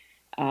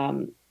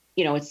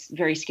it's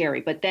very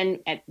scary. But then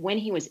when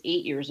he was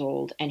 8 years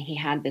old and he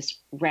had this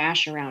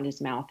rash around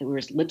his mouth, where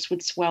his lips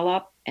would swell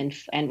up and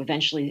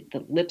eventually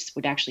the lips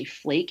would actually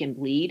flake and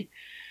bleed.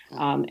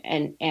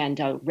 And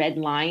a red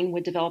line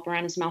would develop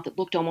around his mouth. It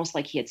looked almost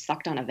like he had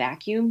sucked on a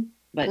vacuum,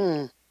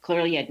 but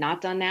clearly he had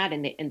not done that.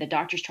 And the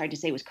doctors tried to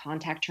say it was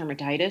contact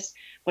dermatitis,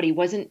 but he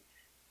wasn't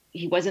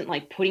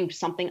like putting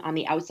something on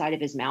the outside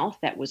of his mouth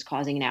that was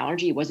causing an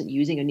allergy. He wasn't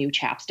using a new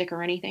chapstick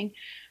or anything.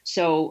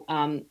 So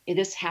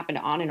this happened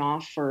on and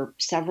off for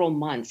several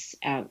months,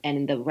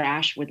 and the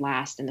rash would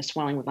last and the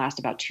swelling would last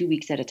about 2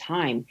 weeks at a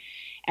time.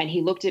 And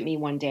he looked at me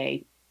one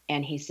day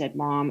and he said,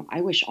 "Mom,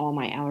 I wish all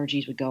my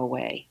allergies would go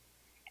away."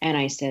 And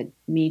I said,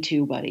 "Me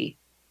too, buddy."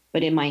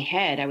 But in my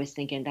head, I was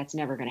thinking that's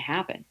never going to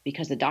happen,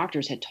 because the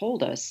doctors had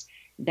told us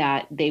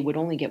that they would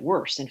only get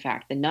worse. In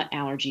fact, the nut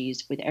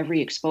allergies, with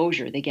every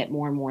exposure, they get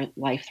more and more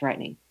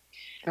life-threatening.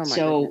 Oh my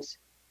goodness.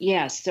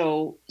 Yeah.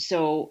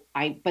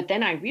 But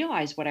then I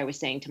realized what I was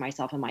saying to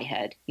myself in my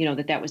head,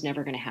 that was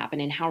never going to happen,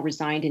 and how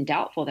resigned and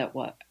doubtful that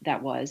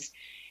was.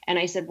 And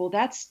I said, well,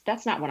 that's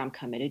not what I'm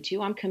committed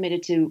to. I'm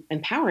committed to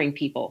empowering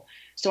people.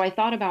 So I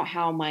thought about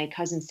how my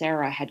cousin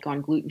Sarah had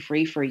gone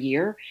gluten-free for a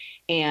year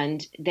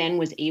and then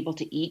was able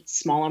to eat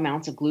small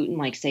amounts of gluten,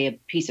 like say a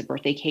piece of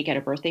birthday cake at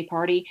a birthday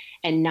party,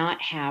 and not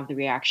have the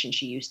reaction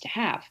she used to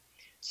have.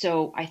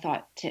 So I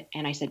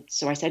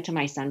said to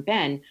my son,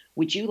 Ben,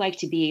 would you like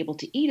to be able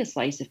to eat a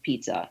slice of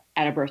pizza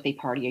at a birthday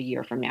party a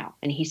year from now?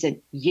 And he said,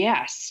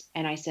 yes.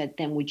 And I said,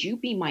 then would you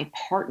be my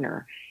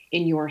partner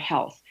in your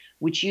health?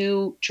 Would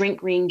you drink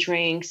green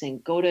drinks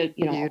and go to,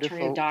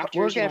 alternative doctors?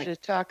 We're going to have to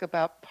talk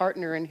about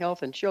partner in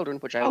health and children,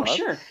 which I love. Oh,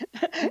 sure.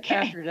 Okay.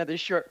 After another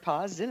short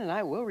pause, Zen and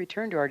I will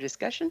return to our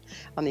discussion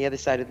on the other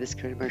side of this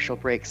commercial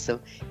break. So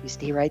you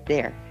stay right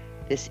there.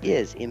 This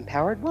is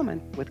Empowered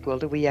Woman with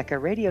Gwilda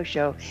Wiyaka radio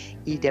show,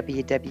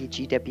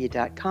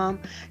 EWWGW.com,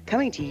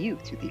 coming to you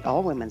through the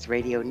All Women's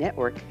Radio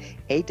Network,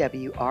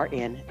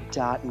 AWRN.net.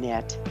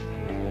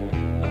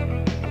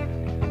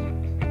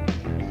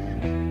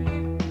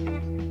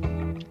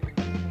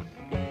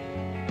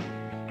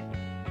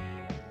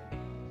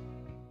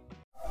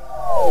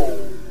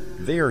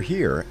 They are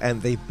here, and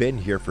they've been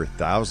here for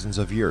thousands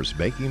of years,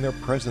 making their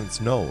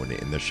presence known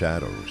in the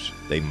shadows.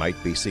 They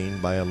might be seen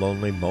by a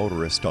lonely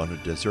motorist on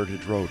a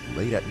deserted road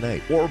late at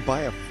night, or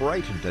by a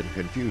frightened and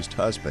confused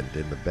husband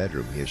in the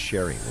bedroom he is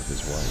sharing with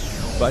his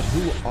wife. But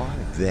who are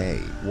they?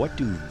 What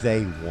do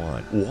they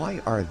want?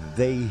 Why are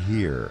they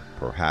here?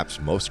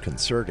 Perhaps most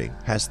concerning,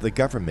 has the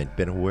government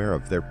been aware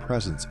of their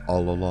presence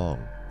all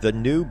along? The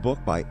new book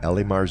by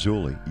Ellie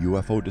Marzulli,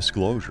 UFO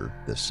Disclosure,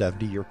 the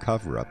 70-year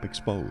cover-up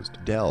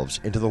exposed, delves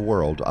into the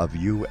world of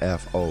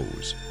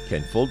UFOs.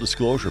 Can full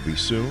disclosure be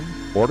soon?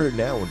 Order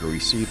now and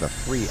receive a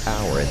free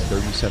hour and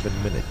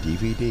 37-minute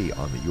DVD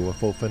on the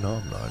UFO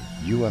phenomenon.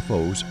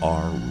 UFOs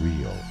are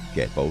real.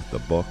 Get both the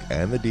book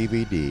and the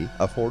DVD,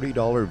 a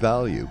 $40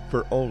 value,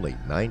 for only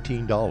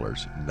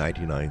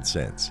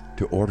 $19.99.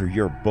 To order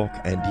your book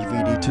and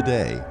DVD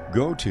today,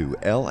 go to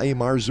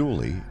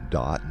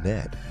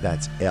lamarzulli.net.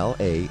 That's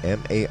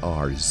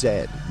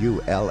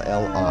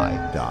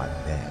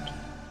LAMARZULLI.net.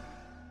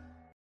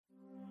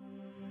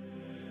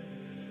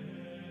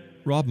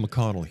 Rob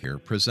McConnell here,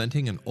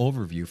 presenting an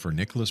overview for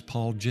Nicholas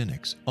Paul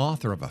Jennings,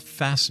 author of a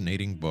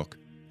fascinating book,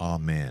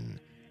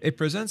 Amen. It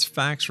presents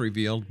facts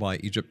revealed by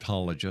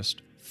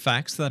Egyptologists,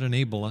 facts that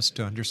enable us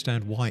to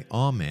understand why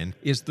Amen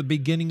is the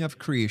beginning of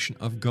creation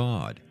of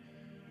God.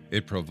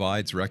 It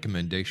provides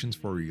recommendations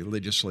for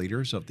religious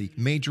leaders of the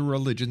major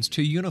religions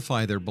to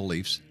unify their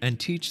beliefs and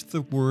teach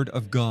the Word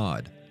of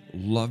God.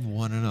 Love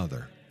one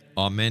another.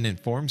 Amen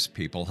informs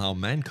people how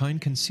mankind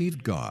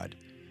conceived God.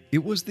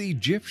 It was the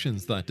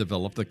Egyptians that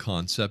developed the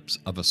concepts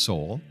of a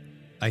soul,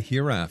 a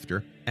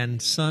hereafter, and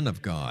Son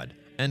of God.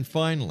 And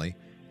finally,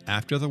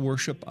 after the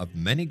worship of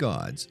many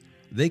gods,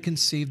 they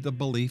conceived the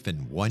belief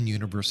in one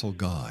universal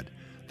God,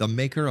 the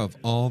maker of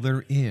all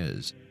there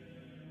is.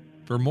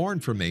 For more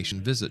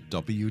information, visit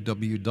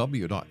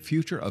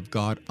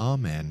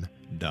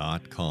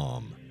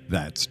www.futureofgodamen.com.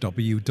 That's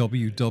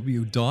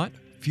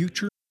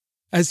www.future.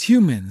 As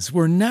humans,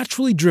 we're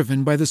naturally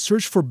driven by the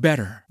search for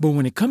better. But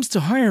when it comes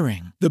to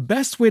hiring, the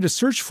best way to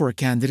search for a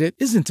candidate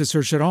isn't to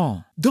search at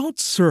all. Don't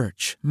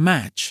search,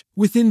 match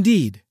with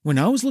Indeed. When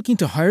I was looking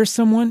to hire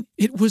someone,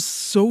 it was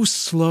so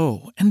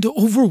slow and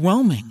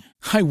overwhelming.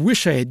 I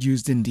wish I had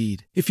used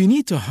Indeed. If you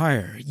need to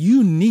hire,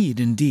 you need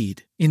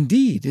Indeed.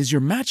 Indeed is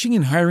your matching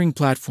and hiring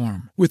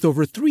platform with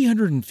over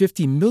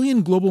 350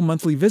 million global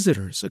monthly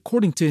visitors,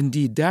 according to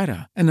Indeed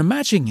data, and a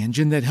matching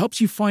engine that helps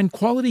you find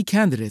quality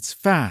candidates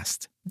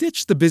fast.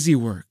 Ditch the busy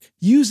work.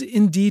 Use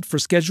Indeed for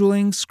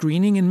scheduling,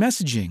 screening, and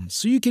messaging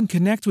so you can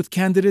connect with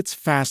candidates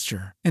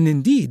faster. And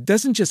Indeed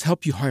doesn't just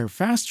help you hire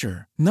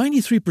faster.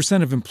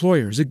 93% of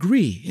employers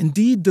agree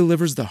Indeed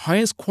delivers the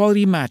highest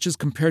quality matches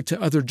compared to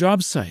other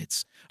job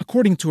sites,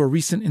 according to a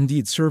recent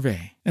Indeed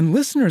survey. And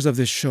listeners of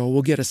this show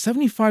will get a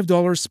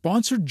 $75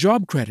 sponsored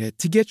job credit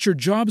to get your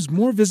jobs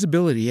more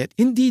visibility at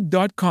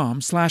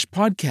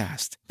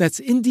Indeed.com/podcast. That's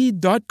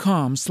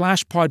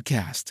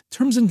Indeed.com/podcast.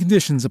 Terms and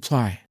conditions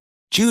apply.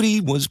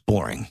 Judy was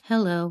boring.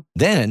 Hello.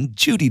 Then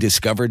Judy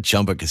discovered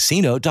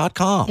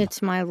ChumbaCasino.com.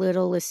 It's my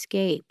little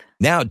escape.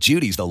 Now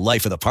Judy's the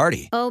life of the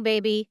party. Oh,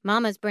 baby,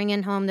 mama's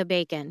bringing home the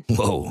bacon.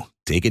 Whoa,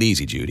 take it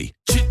easy, Judy.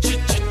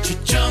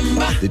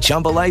 The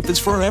Chumba life is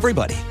for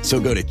everybody. So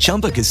go to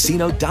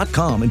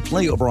ChumbaCasino.com and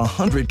play over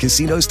 100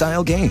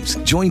 casino-style games.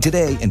 Join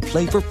today and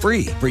play for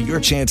free for your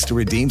chance to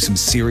redeem some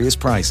serious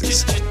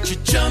prizes.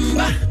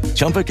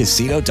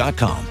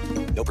 ChumbaCasino.com.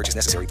 No purchase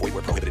necessary. Void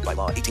where prohibited by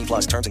law.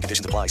 18+ terms and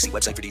conditions apply. See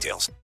website for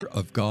details.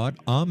 Of God,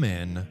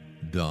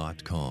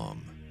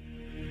 Amen.com.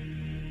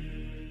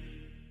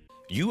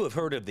 You have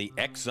heard of the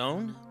X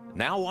Zone?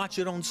 Now watch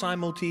it on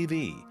Simul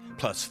TV,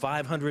 plus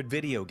 500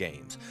 video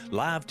games,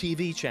 live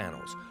TV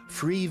channels,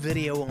 free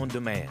video on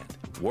demand,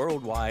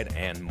 worldwide,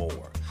 and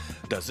more.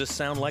 Does this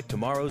sound like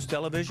tomorrow's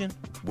television?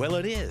 Well,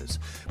 it is,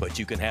 but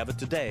you can have it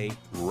today,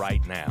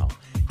 right now.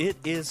 It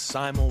is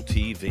Simul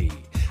TV.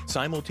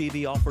 Simul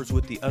TV offers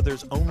what the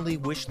others only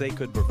wish they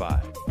could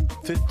provide.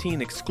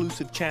 15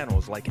 exclusive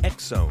channels like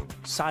X-Zone,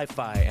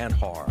 Sci-Fi, and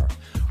Horror.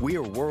 We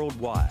are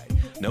worldwide.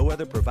 No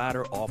other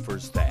provider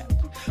offers that.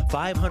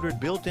 500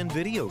 built-in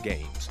video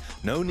games.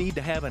 No need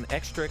to have an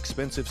extra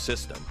expensive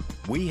system.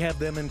 We have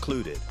them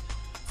included.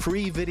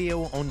 Free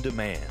video on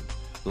demand.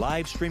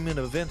 Live streaming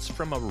events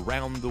from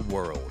around the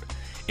world.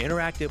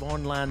 Interactive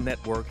online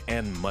network,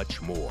 and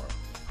much more.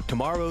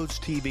 Tomorrow's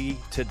TV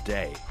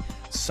today.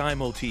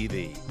 Simul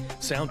TV.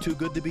 Sound too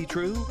good to be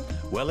true?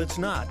 Well, it's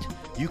not.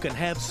 You can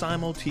have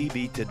Simul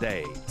TV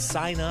today.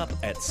 Sign up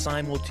at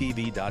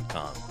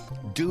simultv.com.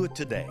 Do it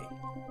today.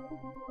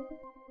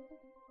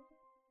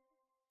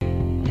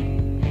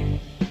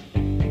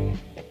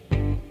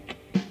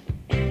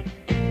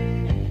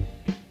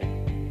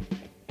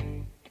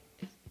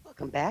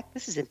 Welcome back.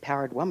 This is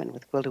Empowered Woman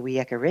with Gwilda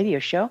Wiyaka Radio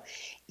Show,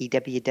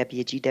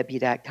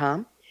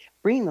 EWWGW.com.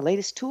 Bringing the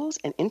latest tools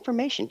and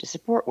information to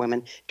support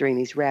women during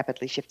these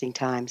rapidly shifting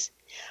times.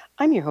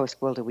 I'm your host,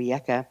 Gwilda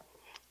Wiyaka.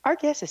 Our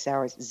guest this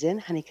hour is Zen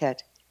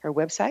Honeycutt. Her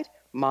website,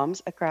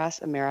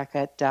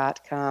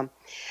 momsacrossamerica.com.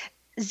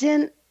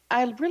 Zen,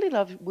 I really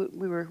love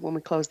when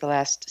we closed the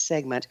last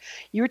segment,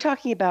 you were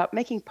talking about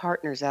making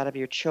partners out of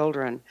your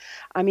children.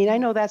 I mean, I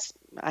know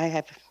I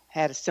have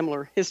had a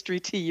similar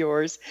history to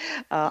yours,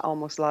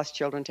 almost lost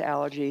children to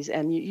allergies,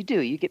 and you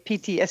get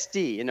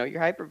PTSD,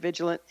 you're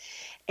hypervigilant,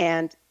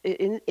 and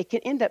it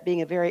can end up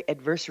being a very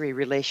adversary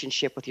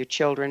relationship with your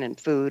children and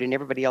food, and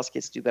everybody else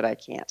gets to do, but I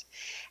can't.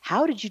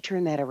 How did you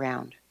turn that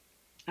around?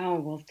 Oh,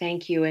 well,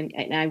 thank you.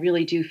 And I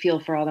really do feel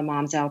for all the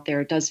moms out there.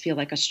 It does feel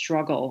like a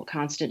struggle,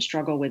 constant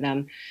struggle with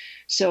them.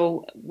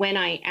 So when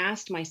I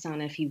asked my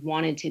son if he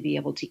wanted to be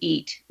able to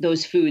eat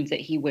those foods that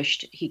he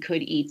wished he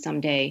could eat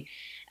someday,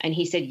 and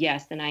he said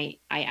yes, then I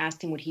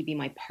asked him, would he be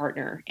my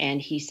partner?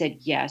 And he said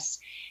yes.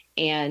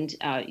 And,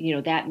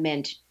 that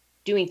meant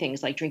doing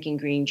things like drinking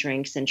green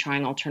drinks and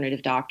trying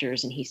alternative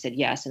doctors. And he said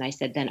yes. And I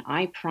said, then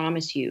I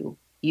promise you,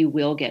 you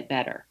will get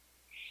better.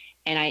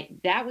 And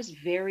that was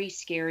very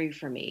scary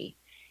for me.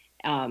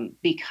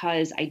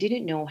 Because I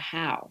didn't know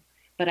how,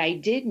 but I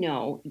did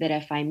know that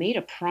if I made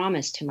a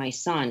promise to my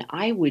son,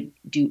 I would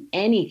do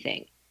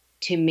anything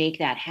to make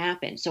that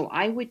happen. So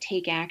I would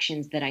take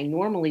actions that I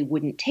normally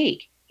wouldn't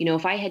take.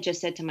 If I had just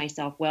said to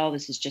myself, well,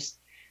 this is just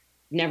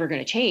never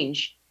going to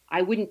change,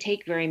 I wouldn't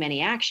take very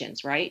many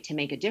actions, right, to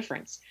make a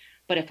difference.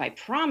 But if I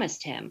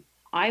promised him,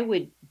 I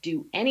would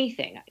do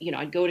anything.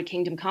 I'd go to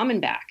Kingdom Come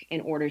and back in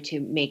order to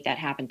make that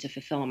happen, to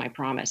fulfill my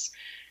promise.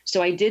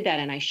 So I did that,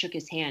 and I shook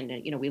his hand,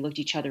 and, we looked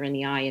each other in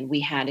the eye, and we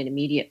had an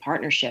immediate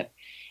partnership.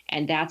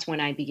 And that's when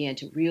I began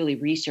to really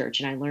research,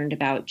 and I learned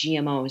about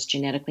GMOs,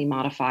 genetically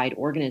modified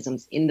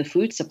organisms, in the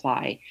food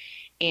supply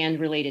and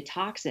related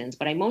toxins.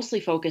 But I mostly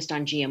focused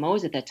on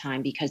GMOs at that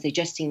time because they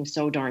just seemed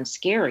so darn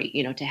scary,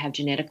 to have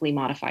genetically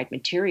modified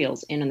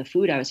materials in the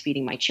food I was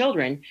feeding my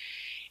children.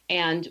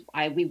 And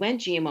we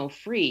went GMO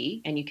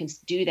free, and you can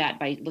do that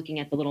by looking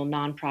at the little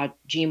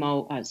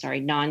non-GMO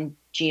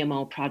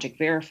Project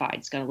Verified.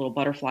 It's got a little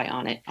butterfly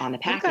on it on the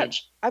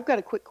package. I've got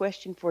a quick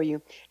question for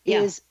you.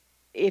 Yeah.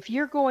 If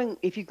you've gone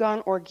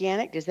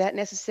organic, does that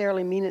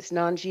necessarily mean it's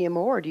non-GMO,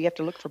 or do you have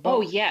to look for both?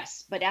 Oh,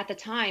 yes. But at the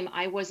time,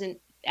 I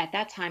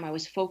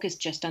was focused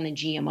just on the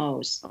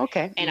GMOs.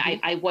 Okay. And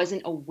I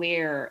wasn't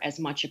aware as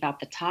much about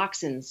the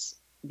toxins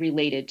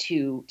related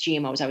to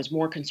GMOs. I was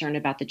more concerned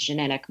about the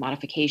genetic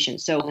modification.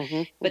 So,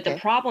 but the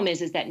problem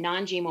is that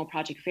non-GMO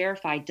Project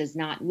Verified does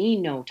not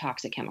mean no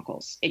toxic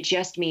chemicals. It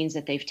just means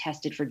that they've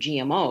tested for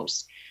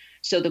GMOs.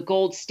 So the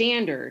gold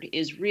standard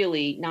is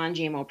really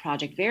non-GMO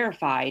Project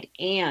Verified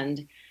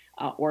and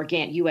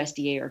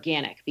USDA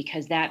organic,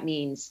 because that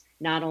means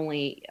not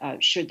only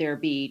should there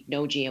be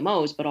no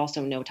GMOs, but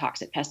also no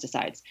toxic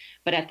pesticides.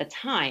 But at the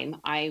time,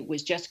 I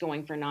was just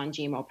going for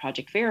non-GMO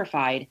Project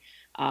Verified,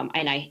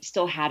 and I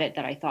still had it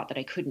that I thought that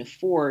I couldn't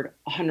afford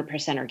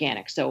 100%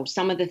 organic. So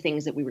some of the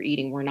things that we were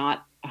eating were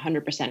not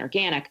 100%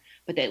 organic,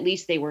 but at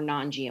least they were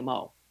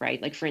non-GMO,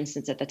 right? Like, for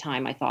instance, at the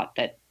time, I thought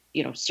that,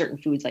 certain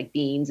foods like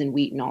beans and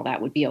wheat and all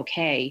that would be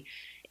okay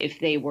if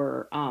they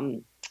were,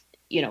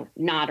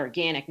 not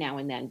organic now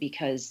and then,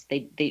 because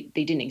they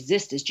didn't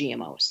exist as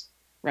GMOs,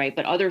 right?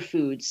 But other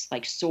foods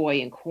like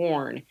soy and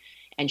corn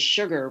and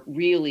sugar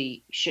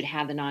really should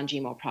have the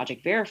non-GMO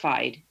Project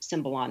Verified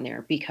symbol on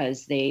there,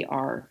 because they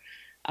are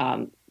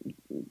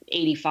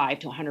 85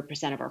 to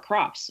 100% of our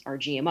crops are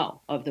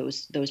GMO, of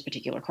those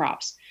particular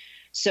crops.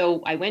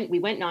 So we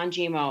went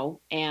non-GMO,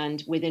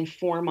 and within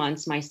 4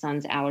 months, my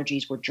son's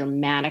allergies were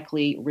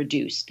dramatically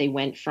reduced. They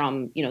went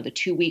from, the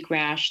 2-week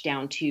rash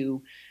down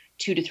to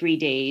 2 to 3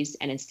 days.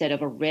 And instead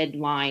of a red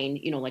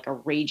line, like a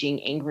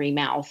raging, angry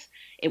mouth,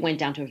 it went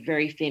down to a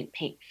very faint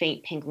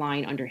pink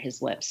line under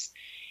his lips.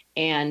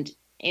 And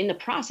in the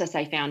process,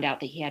 I found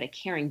out that he had a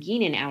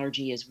carrageenan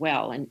allergy as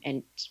well,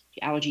 and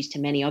allergies to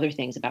many other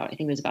things, I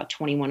think it was about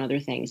 21 other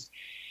things.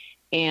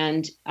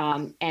 And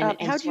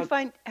how'd you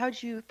find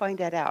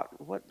that out?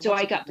 So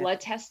I got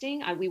blood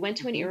testing. We went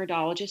to an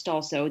iridologist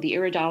also. The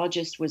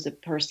iridologist was a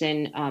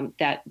person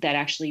that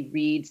actually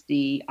reads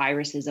the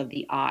irises of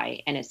the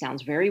eye, and it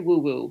sounds very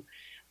woo-woo,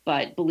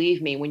 but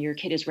believe me, when your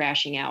kid is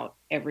rashing out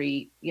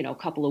every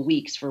couple of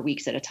weeks for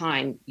weeks at a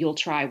time, you'll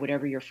try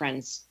whatever your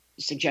friends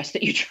suggest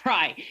that you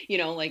try,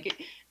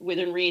 like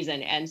within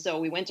reason. And so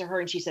we went to her,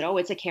 and she said, oh,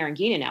 it's a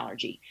carrageenan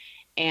allergy.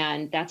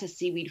 And that's a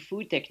seaweed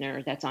food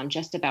thickener that's on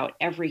just about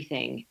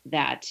everything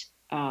that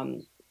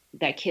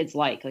kids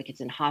like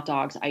it's in hot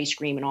dogs, ice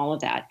cream, and all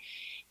of that.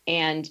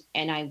 And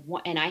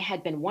I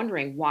had been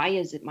wondering, why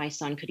is it my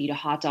son could eat a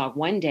hot dog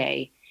one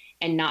day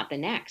and not the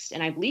next?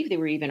 And I believe they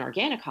were even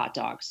organic hot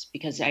dogs,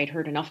 because I had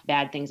heard enough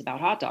bad things about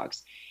hot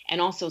dogs, and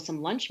also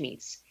some lunch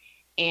meats.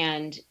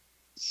 And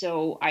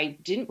so I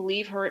didn't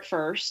believe her at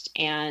first,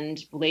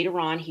 and later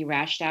on he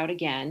rashed out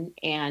again,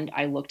 and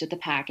I looked at the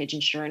package,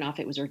 and sure enough,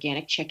 it was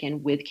organic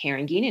chicken with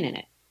carrageenan in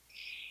it.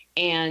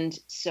 And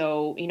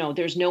so,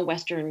 there's no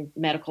Western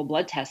medical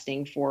blood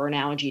testing for an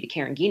allergy to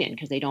carrageenan,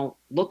 because they don't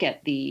look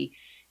at the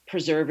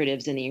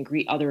preservatives and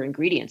the other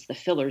ingredients, the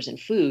fillers in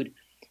food.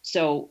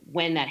 So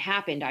when that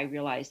happened, I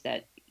realized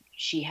that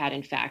she had,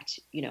 in fact,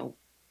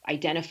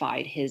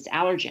 identified his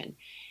allergen.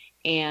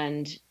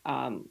 And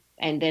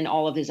and then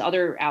all of his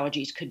other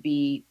allergies could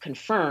be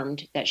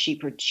confirmed that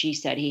she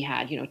said he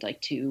had, like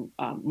to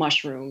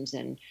mushrooms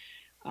and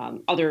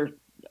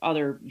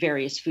other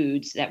various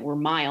foods that were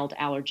mild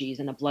allergies,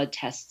 and the blood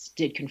tests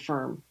did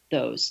confirm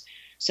those.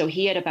 So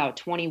he had about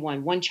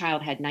 21. One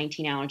child had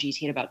 19 allergies.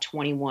 He had about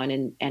 21,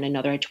 and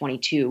another had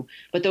 22.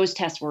 But those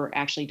tests were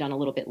actually done a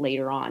little bit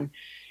later on.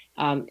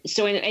 At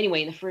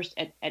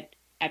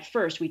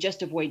first, we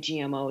just avoid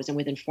GMOs, and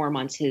within 4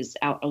 months, his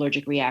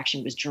allergic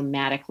reaction was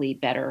dramatically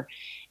better.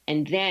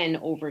 And then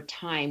over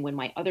time, when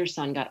my other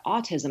son got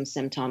autism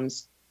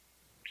symptoms,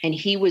 and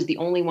he was the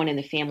only one in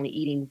the family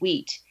eating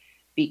wheat,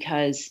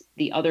 because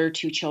the other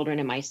 2 children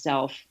and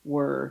myself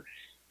were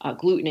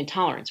gluten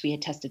intolerance. We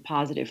had tested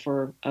positive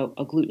for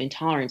a gluten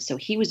intolerance. So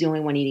he was the only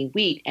one eating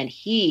wheat, and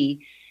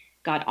he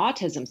got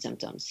autism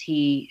symptoms.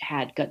 He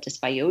had gut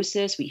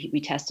dysbiosis.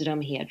 We tested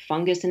him. He had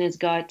fungus in his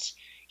gut.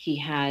 He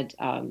had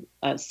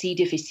a C.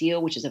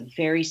 difficile, which is a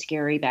very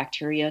scary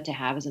bacteria to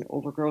have as an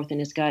overgrowth in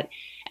his gut.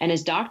 And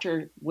his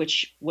doctor,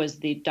 which was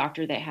the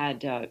doctor that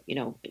had,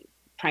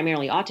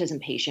 primarily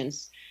autism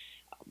patients,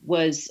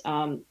 was,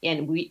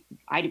 and we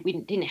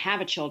didn't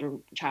have a child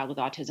with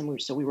autism,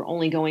 so we were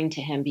only going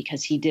to him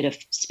because he did a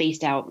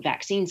spaced out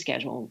vaccine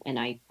schedule, and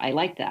I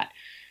liked that.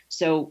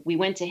 So we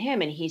went to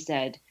him, and he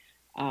said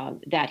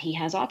that he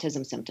has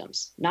autism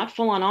symptoms, not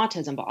full on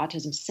autism, but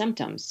autism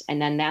symptoms. And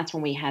then that's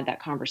when we had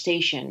that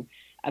conversation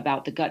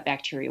about the gut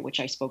bacteria, which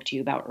I spoke to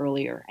you about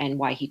earlier, and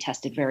why he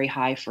tested very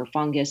high for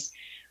fungus.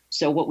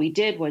 So what we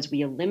did was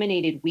we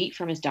eliminated wheat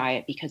from his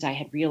diet, because I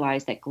had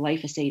realized that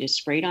glyphosate is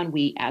sprayed on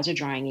wheat as a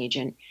drying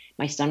agent.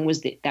 My son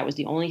that was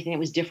the only thing that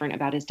was different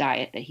about his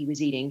diet that he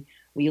was eating.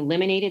 We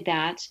eliminated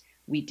that.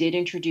 We did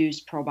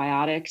introduce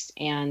probiotics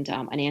and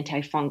an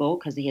antifungal,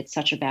 because he had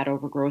such a bad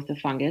overgrowth of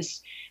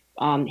fungus.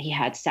 He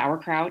had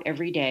sauerkraut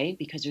every day,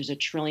 because there's 1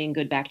 trillion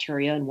good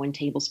bacteria in 1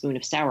 tablespoon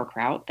of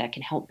sauerkraut that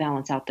can help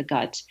balance out the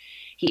gut.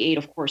 He ate,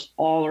 of course,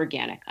 all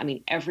organic. I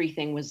mean,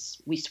 everything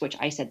we switched.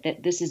 I said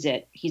that this is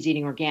it. He's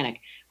eating organic,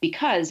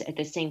 because at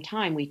the same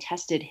time we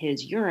tested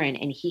his urine,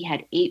 and he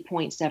had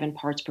 8.7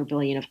 parts per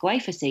billion of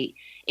glyphosate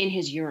in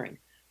his urine,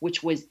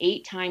 which was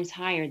 8 times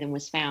higher than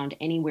was found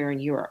anywhere in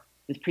Europe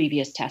with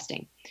previous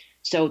testing.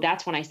 So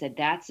that's when I said,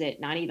 that's it.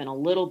 Not even a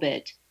little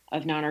bit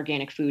of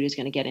non-organic food is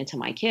going to get into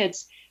my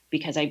kids,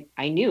 because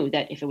I knew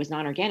that if it was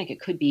non-organic, it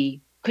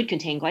could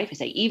contain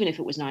glyphosate, even if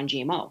it was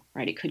non-GMO,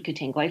 right? It could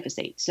contain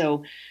glyphosate.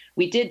 So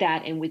we did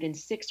that, and within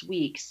 6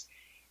 weeks,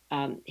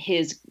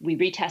 we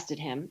retested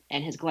him,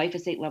 and his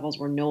glyphosate levels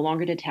were no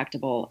longer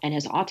detectable, and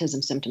his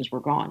autism symptoms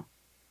were gone,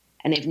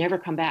 and they've never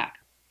come back.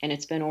 And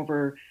it's been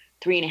over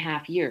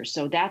 3.5 years.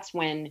 So that's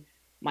when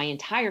my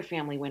entire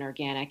family went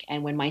organic.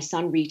 And when my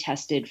son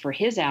retested for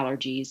his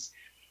allergies,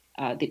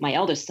 my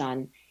eldest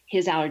son,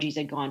 his allergies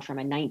had gone from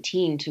a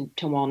 19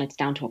 to walnuts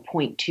down to a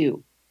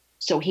 0.2.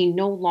 So he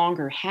no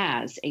longer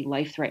has a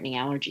life-threatening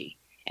allergy.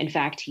 In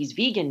fact, he's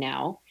vegan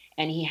now,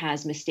 and he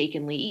has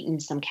mistakenly eaten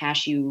some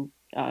cashew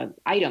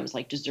items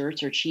like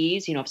desserts or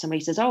cheese. If somebody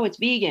says, oh, it's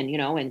vegan,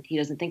 and he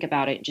doesn't think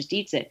about it and just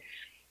eats it.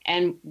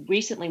 And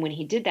recently when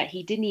he did that,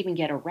 he didn't even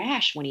get a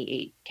rash when he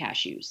ate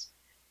cashews.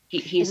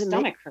 His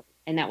stomach hurt,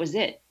 and that was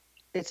it.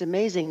 It's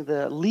amazing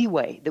the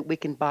leeway that we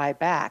can buy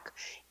back,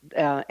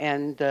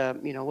 and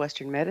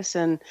Western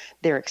medicine.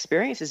 Their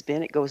experience has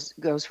been it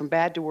goes from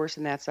bad to worse,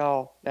 and that's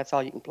all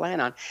you can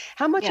plan on.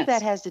 How much of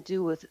that has to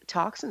do with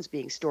toxins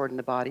being stored in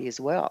the body as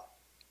well?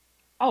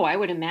 Oh, I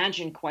would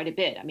imagine quite a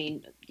bit. I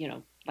mean,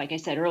 like I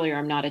said earlier,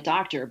 I'm not a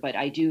doctor, but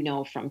I do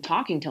know from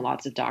talking to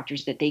lots of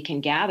doctors that they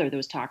can gather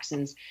those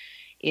toxins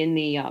in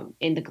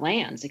the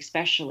glands,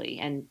 especially.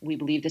 And we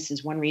believe this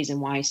is one reason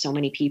why so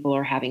many people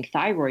are having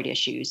thyroid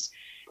issues,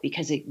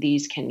 because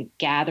these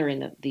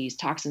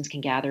toxins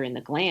can gather in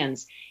the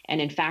glands.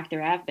 And in fact,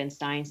 there have been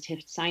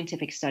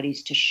scientific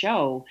studies to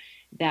show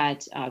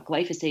that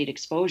glyphosate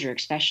exposure,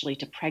 especially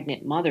to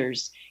pregnant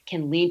mothers,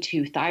 can lead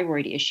to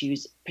thyroid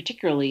issues,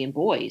 particularly in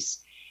boys.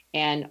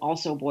 And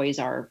also boys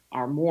are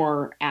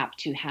more apt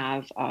to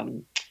have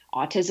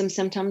autism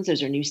symptoms.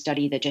 There's a new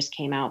study that just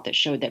came out that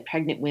showed that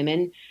pregnant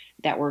women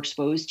that were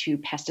exposed to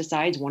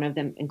pesticides, one of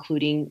them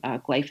including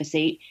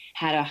glyphosate,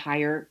 had a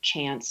higher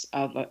chance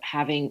of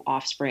having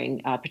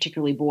offspring,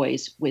 particularly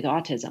boys with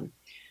autism.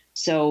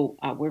 So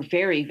we're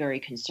very, very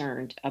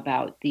concerned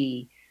about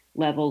the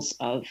levels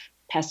of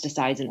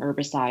pesticides and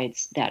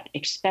herbicides that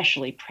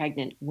especially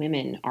pregnant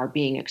women are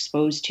being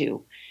exposed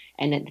to.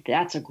 And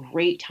that's a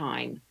great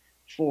time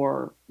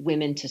for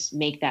women to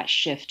make that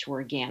shift to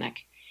organic.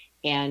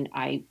 And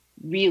I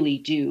really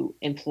do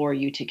implore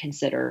you to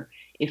consider,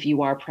 if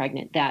you are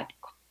pregnant, that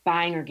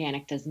buying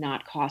organic does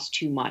not cost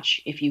too much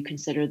if you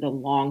consider the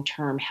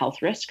long-term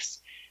health risks,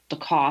 the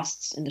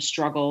costs and the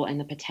struggle and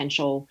the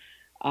potential,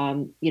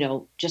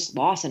 just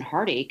loss and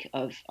heartache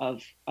of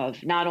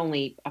not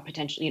only a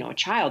potential, a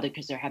child,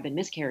 because there have been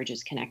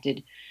miscarriages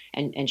connected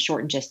and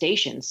shortened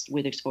gestations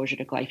with exposure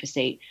to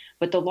glyphosate,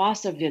 but the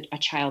loss of a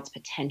child's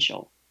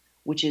potential,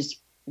 which is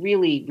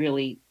really,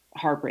 really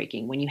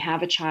heartbreaking. When you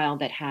have a child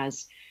that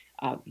has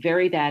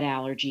very bad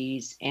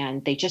allergies,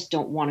 and they just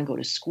don't want to go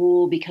to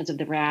school because of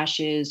the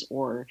rashes,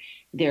 or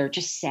they're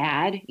just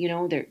sad.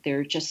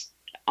 They're just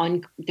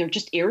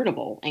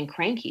irritable and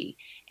cranky,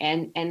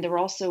 and they're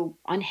also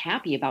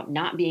unhappy about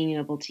not being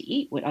able to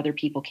eat what other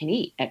people can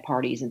eat at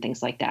parties and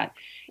things like that.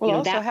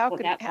 Well, how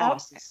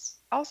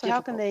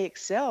can they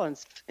excel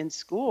in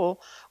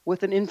school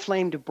with an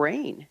inflamed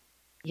brain?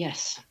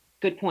 Yes,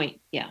 good point.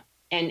 Yeah,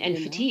 and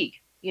fatigue.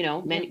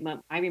 I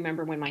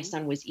remember when my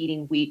son was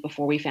eating wheat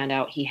before we found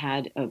out he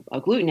had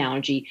a gluten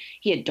allergy.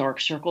 He had dark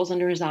circles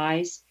under his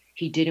eyes.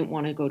 He didn't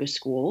want to go to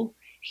school.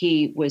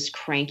 He was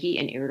cranky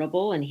and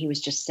irritable, and he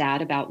was just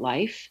sad about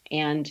life.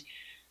 And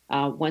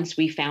once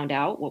we found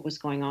out what was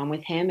going on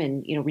with him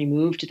and,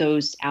 removed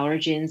those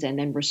allergens and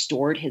then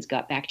restored his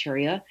gut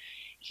bacteria,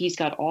 he's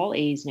got all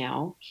A's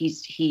now.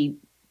 He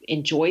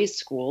enjoys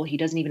school. He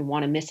doesn't even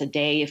want to miss a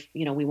day if,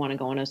 we want to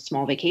go on a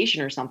small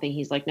vacation or something.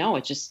 He's like, no,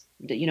 it's just,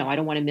 I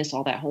don't want to miss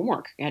all that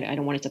homework. I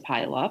don't want it to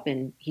pile up.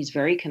 And he's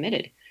very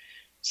committed.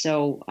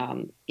 So,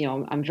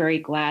 I'm very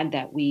glad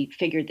that we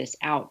figured this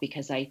out,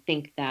 because I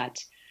think that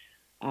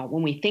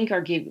when we think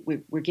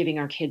we're giving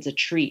our kids a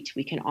treat,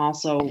 we can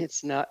also...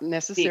 It's not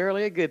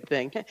necessarily a good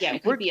thing. Yeah,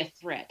 it could be a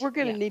threat. We're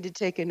going to need to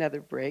take another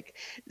break.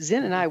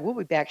 Zen and I will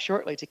be back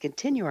shortly to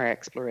continue our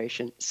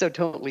exploration, so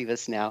don't leave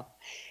us now.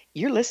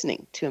 You're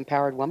listening to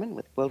Empowered Woman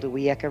with Gwilda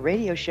Wiyaka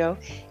radio show,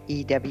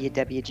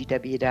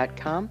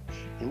 EWWGW.com,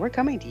 and we're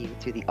coming to you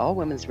through the All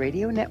Women's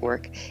Radio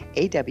Network,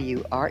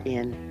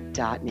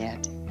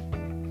 AWRN.net.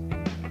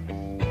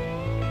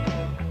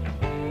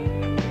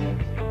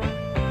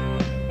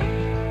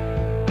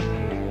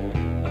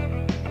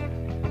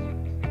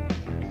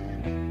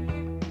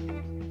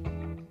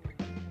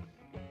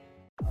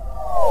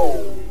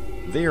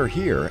 They are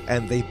here,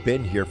 and they've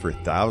been here for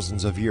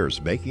thousands of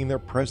years, making their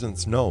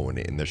presence known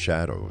in the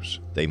shadows.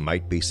 They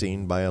might be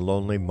seen by a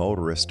lonely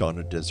motorist on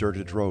a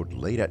deserted road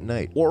late at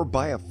night, or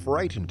by a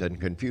frightened and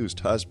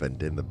confused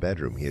husband in the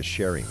bedroom he is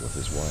sharing with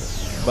his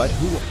wife. But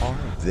who are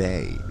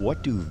they?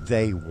 What do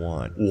they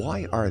want?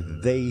 Why are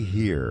they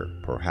here?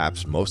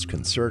 Perhaps most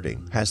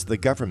concerning, has the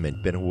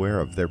government been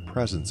aware of their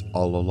presence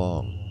all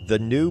along? The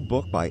new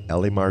book by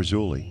Ellie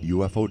Marzulli,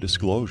 UFO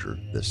Disclosure,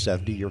 the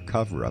 70-year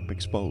cover-up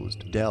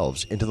exposed,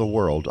 delves into the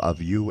world of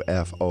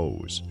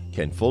UFOs.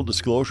 Can full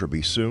disclosure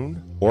be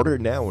soon? Order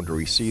now and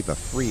receive a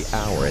free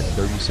hour and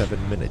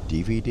 37-minute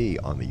DVD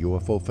on the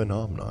UFO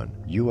phenomenon.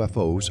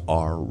 UFOs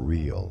are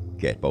real.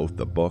 Get both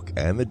the book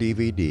and the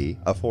DVD,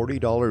 a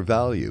 $40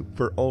 value,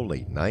 for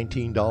only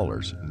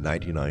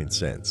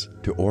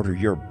 $19.99. To order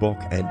your book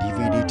and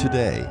DVD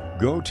today,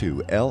 go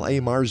to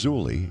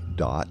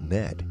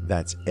lamarzulli.net.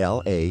 That's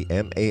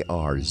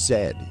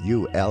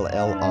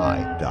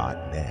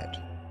LAMARZULLI.net.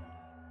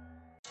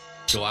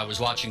 So I was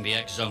watching the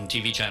X Zone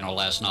TV channel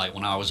last night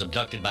when I was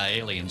abducted by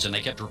aliens, and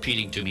they kept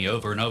repeating to me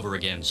over and over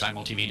again,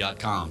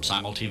 simultv.com,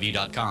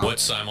 simultv.com.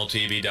 What's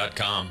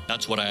simultv.com?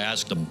 That's what I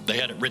asked them. They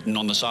had it written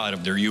on the side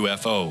of their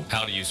UFO.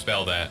 How do you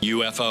spell that?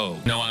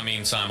 UFO. No, I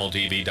mean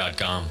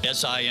simultv.com.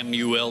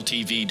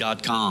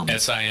 simultv.com.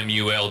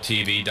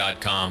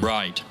 simultv.com.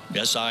 Right.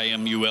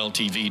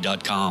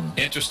 simultv.com.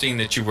 Interesting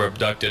that you were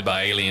abducted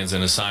by aliens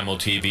in a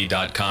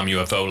simultv.com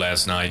UFO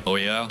last night. Oh,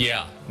 yeah?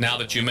 Yeah. Now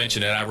that you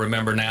mention it, I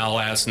remember now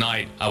last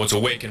night I was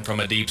awakened from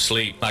a deep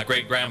sleep. My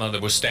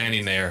great-grandmother was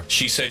standing there.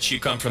 She said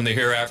she'd come from the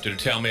hereafter to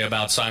tell me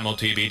about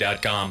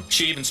simultv.com.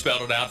 She even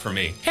spelled it out for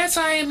me.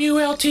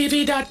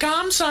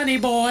 simultv.com, sonny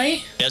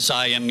boy.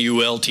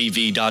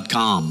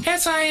 simultv.com.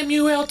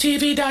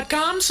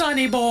 simultv.com,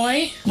 sonny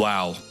boy.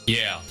 Wow.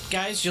 Yeah.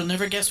 Guys, you'll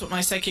never guess what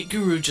my psychic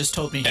guru just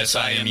told me.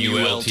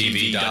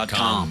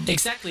 simultv.com.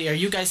 Exactly. Are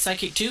you guys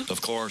psychic too?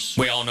 Of course.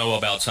 We all know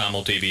about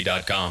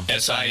simultv.com.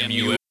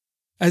 simul.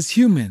 As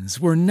humans,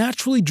 we're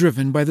naturally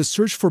driven by the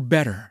search for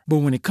better. But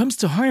when it comes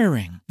to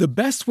hiring, the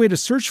best way to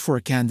search for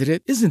a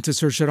candidate isn't to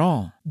search at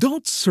all.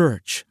 Don't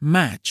search,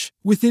 match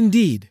with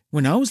Indeed.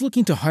 When I was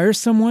looking to hire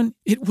someone,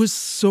 it was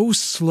so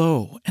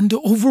slow and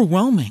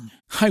overwhelming.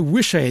 I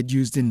wish I had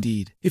used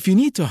Indeed. If you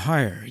need to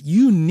hire,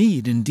 you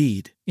need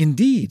Indeed.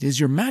 Indeed is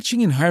your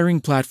matching and hiring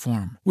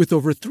platform with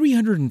over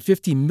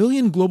 350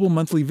 million global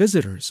monthly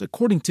visitors,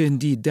 according to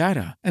Indeed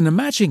data, and a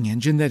matching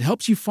engine that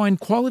helps you find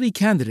quality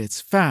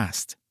candidates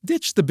fast.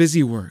 Ditch the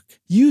busy work.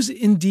 Use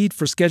Indeed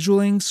for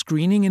scheduling,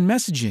 screening, and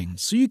messaging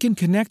so you can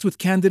connect with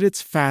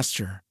candidates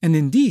faster. And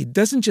Indeed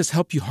doesn't just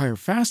help you hire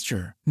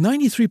faster.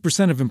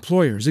 93% of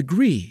employers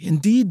agree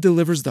Indeed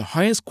delivers the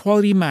highest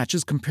quality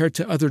matches compared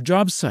to other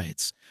job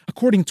sites,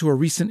 according to a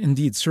recent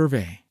Indeed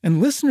survey.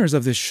 And listeners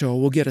of this show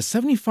will get a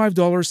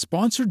 $75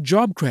 sponsored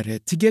job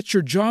credit to get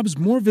your jobs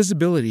more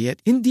visibility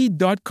at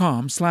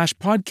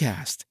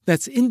Indeed.com/podcast.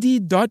 That's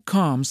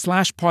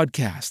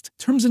Indeed.com/podcast.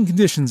 Terms and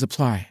conditions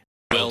apply.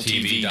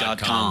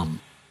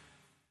 simultv.com.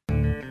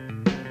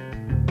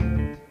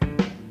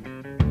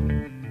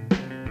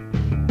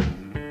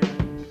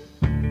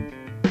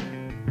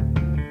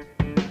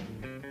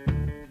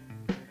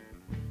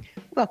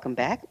 Welcome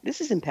back.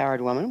 This is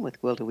Empowered Woman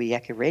with Gwilda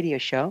Wiyaka radio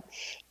show,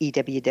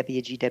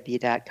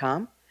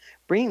 EWWGW.com,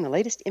 bringing the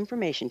latest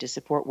information to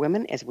support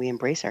women as we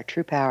embrace our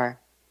true power.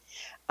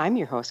 I'm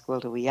your host,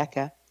 Gwilda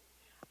Wiyaka.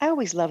 I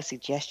always love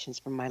suggestions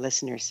from my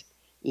listeners.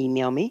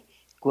 Email me,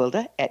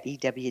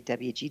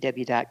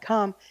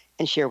 gwilda@ewwgw.com,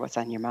 and share what's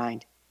on your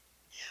mind.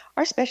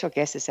 Our special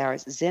guest this hour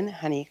is Zen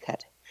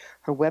Honeycutt.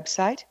 Her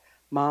website,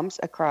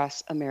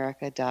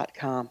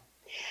 momsacrossamerica.com.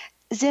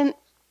 Zen,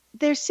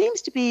 there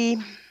seems to be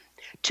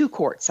two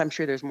courts, I'm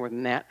sure there's more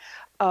than that,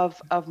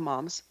 of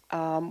moms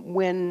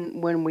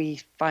when we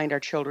find our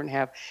children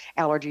have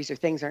allergies or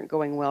things aren't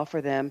going well for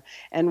them.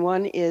 And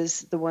one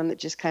is the one that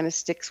just kind of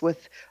sticks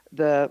with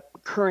the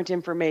current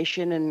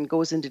information and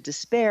goes into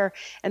despair.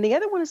 And the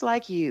other one is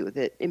like you,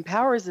 that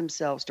empowers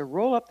themselves to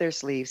roll up their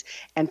sleeves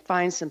and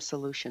find some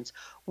solutions.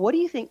 What do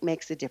you think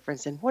makes the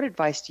difference, and what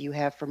advice do you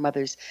have for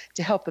mothers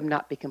to help them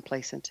not be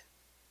complacent?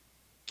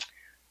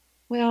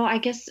 Well, I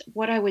guess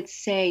what I would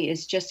say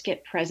is just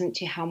get present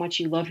to how much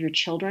you love your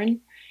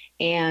children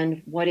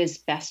and what is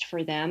best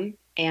for them.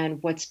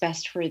 And what's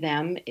best for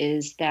them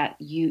is that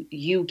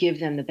you give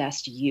them the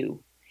best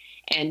you.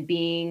 And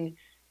being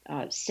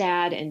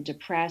sad and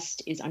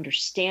depressed is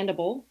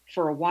understandable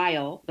for a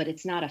while, but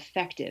it's not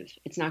effective.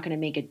 It's not going to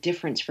make a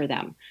difference for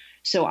them.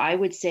 So I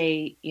would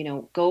say,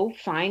 go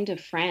find a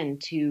friend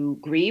to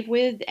grieve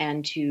with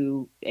and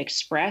to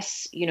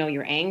express,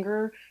 your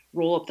anger.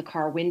 Roll up the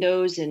car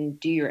windows and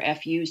do your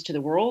FUs to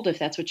the world if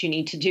that's what you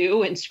need to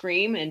do, and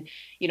scream and,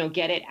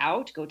 get it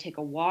out, go take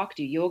a walk,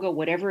 do yoga,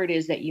 whatever it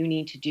is that you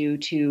need to do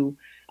to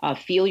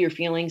feel your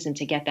feelings and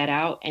to get that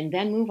out, and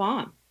then move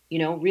on.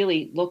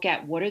 Really look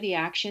at what are the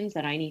actions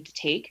that I need to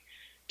take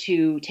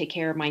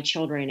care of my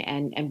children,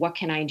 and what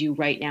can I do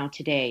right now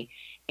today?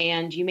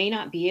 And you may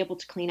not be able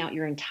to clean out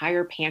your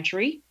entire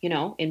pantry,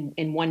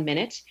 in 1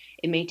 minute.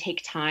 It may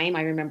take time.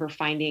 I remember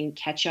finding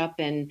ketchup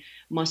and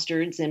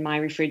mustards in my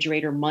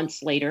refrigerator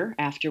months later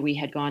after we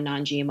had gone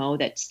non-GMO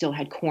that still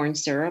had corn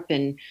syrup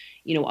and,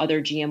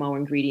 other GMO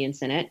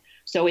ingredients in it.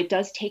 So it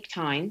does take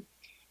time.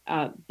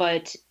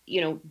 But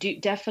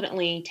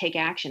definitely take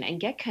action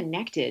and get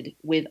connected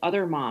with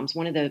other moms.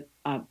 One of the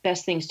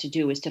best things to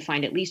do is to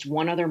find at least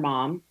one other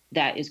mom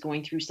that is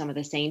going through some of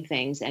the same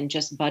things, and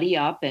just buddy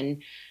up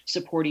and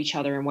support each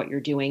other in what you're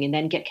doing, and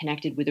then get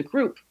connected with a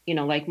group,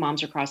 like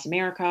Moms Across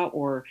America,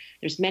 or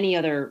there's many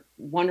other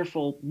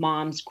wonderful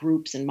moms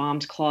groups and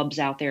moms clubs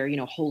out there,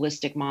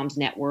 Holistic Moms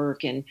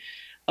Network and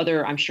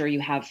other, I'm sure you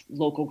have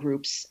local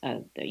groups,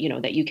 that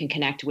you can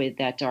connect with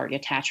that are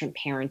Attachment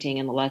Parenting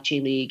and the Leche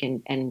League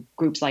and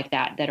groups like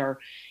that are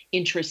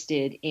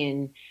interested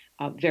in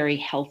very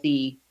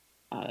healthy,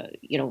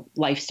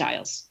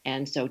 lifestyles.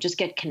 And so just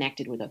get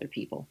connected with other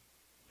people.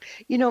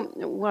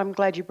 Well, I'm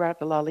glad you brought up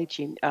the La Leche,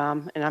 and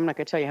I'm not going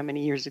to tell you how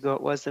many years ago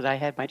it was that I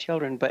had my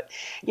children, but,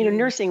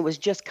 nursing was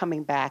just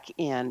coming back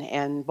in,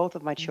 and both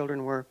of my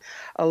children were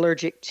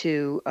allergic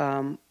to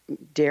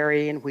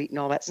dairy and wheat and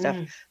all that stuff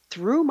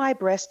through my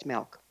breast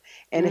milk.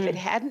 And if it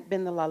hadn't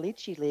been the La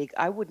Leche League,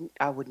 I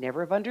would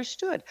never have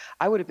understood.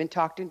 I would have been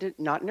talked into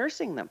not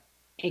nursing them.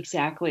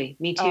 Exactly.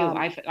 Me too.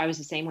 I was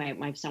the same way.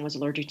 My son was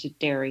allergic to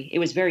dairy. It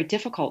was very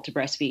difficult to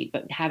breastfeed,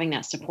 but having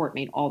that support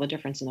made all the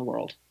difference in the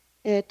world.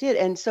 It did.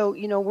 And so,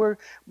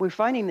 we're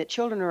finding that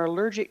children are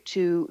allergic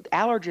to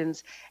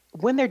allergens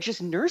when they're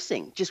just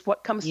nursing, just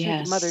what comes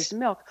through the mother's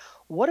milk.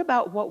 What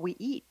about what we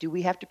eat? Do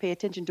we have to pay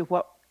attention to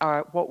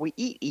what we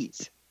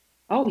eats?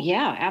 Oh,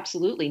 yeah,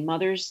 absolutely.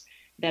 Mothers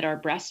that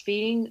are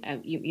breastfeeding,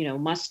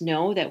 must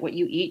know that what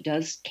you eat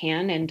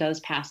can and does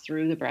pass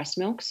through the breast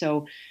milk.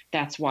 So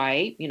that's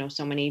why,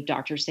 so many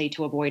doctors say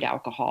to avoid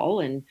alcohol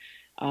and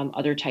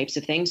other types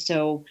of things.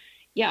 So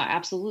yeah,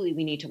 absolutely.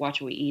 We need to watch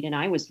what we eat. And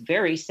I was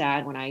very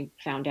sad when I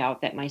found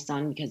out that my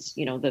son, because,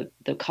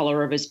 the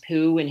color of his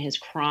poo and his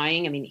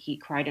crying, he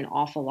cried an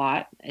awful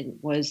lot and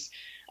was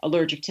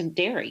allergic to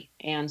dairy.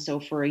 And so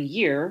for a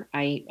year,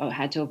 I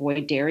had to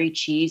avoid dairy,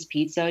 cheese,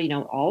 pizza,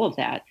 all of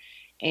that.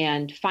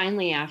 And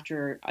finally,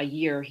 after a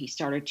year, he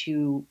started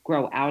to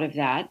grow out of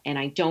that. And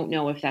I don't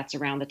know if that's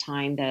around the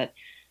time that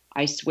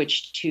I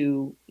switched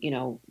to,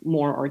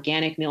 more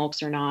organic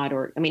milks or not.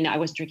 Or, I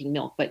wasn't drinking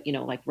milk, but,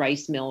 like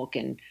rice milk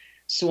and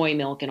soy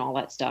milk and all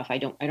that stuff. I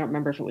don't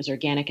remember if it was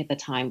organic at the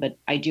time, but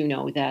I do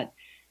know that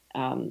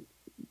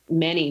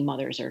many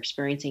mothers are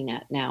experiencing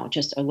that now,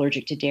 just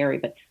allergic to dairy.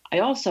 But I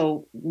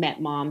also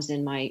met moms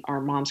in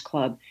our Moms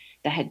Club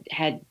that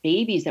had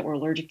babies that were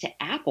allergic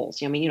to apples.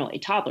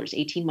 Toddlers,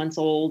 18 months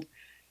old,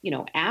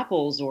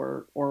 apples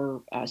or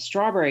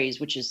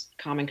strawberries, which is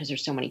common because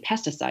there's so many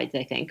pesticides,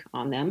 I think,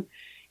 on them,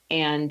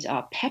 and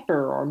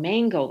pepper or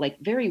mango, like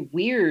very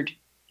weird,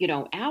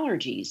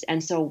 allergies.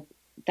 And so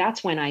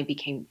that's when I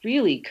became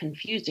really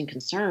confused and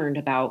concerned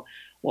about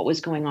what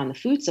was going on in the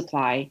food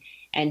supply,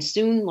 and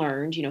soon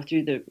learned,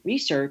 through the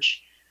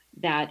research,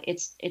 that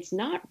it's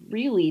not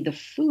really the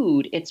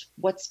food, it's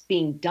what's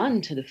being done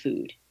to the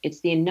food.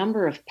 It's the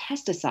number of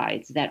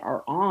pesticides that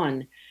are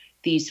on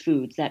these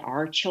foods that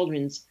our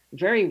children's,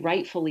 very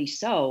rightfully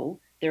so,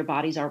 their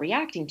bodies are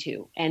reacting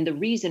to. And the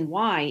reason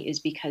why is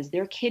because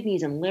their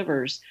kidneys and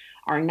livers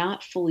are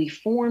not fully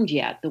formed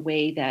yet the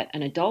way that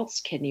an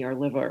adult's kidney or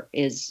liver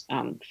is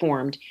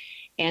formed.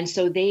 And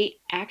so they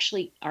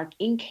actually are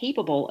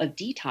incapable of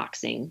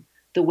detoxing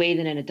the way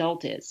that an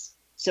adult is.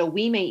 So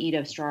we may eat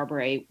a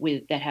strawberry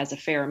that has a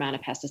fair amount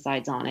of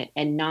pesticides on it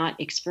and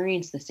not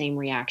experience the same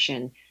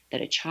reaction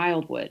that a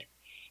child would.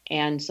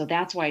 And so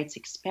that's why it's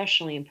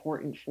especially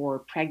important for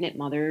pregnant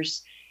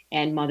mothers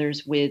and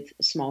mothers with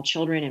small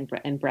children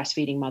and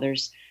breastfeeding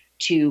mothers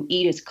to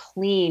eat as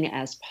clean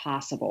as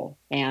possible.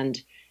 And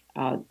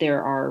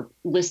there are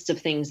lists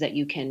of things that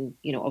you can,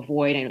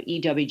 avoid. I know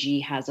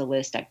EWG has a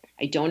list.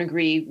 I don't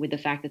agree with the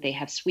fact that they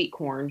have sweet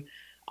corn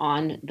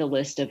on the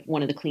list of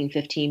one of the Clean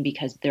 15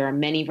 because there are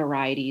many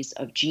varieties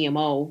of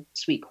GMO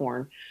sweet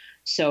corn.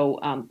 So,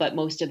 but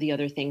most of the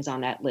other things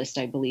on that list,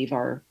 I believe,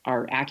 are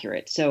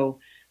accurate. So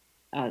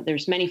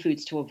there's many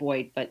foods to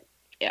avoid, but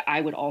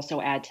I would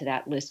also add to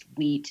that list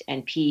wheat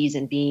and peas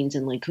and beans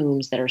and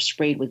legumes that are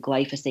sprayed with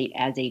glyphosate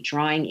as a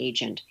drying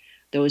agent.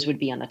 Those would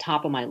be on the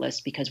top of my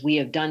list because we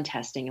have done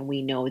testing and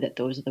we know that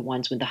those are the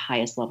ones with the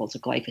highest levels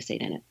of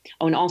glyphosate in it.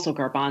 Oh, and also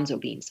garbanzo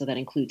beans. So that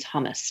includes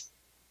hummus.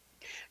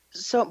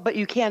 So, but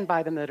you can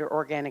buy them that are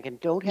organic and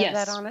don't have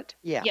that on it?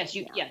 Yeah. Yes,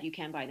 you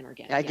can buy them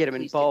organic. I get them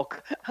in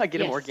bulk. I get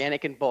them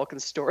organic in bulk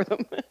and store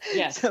them.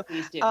 Yes,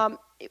 please do.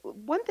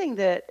 One thing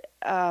that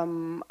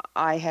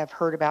I have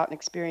heard about and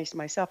experienced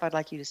myself, I'd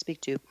like you to speak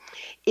to,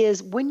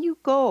 is when you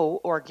go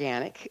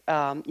organic,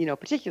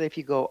 particularly if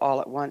you go all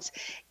at once,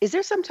 is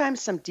there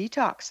sometimes some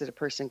detox that a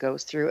person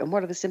goes through, and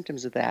what are the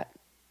symptoms of that?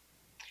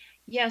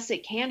 Yes,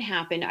 it can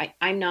happen.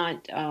 I'm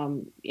not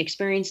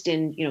experienced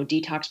in,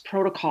 detox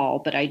protocol,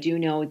 but I do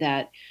know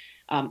that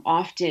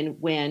often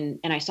and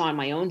I saw in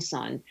my own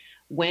son,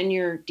 when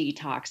you're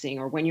detoxing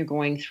or when you're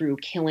going through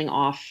killing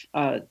off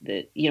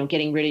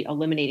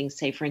eliminating,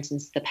 say, for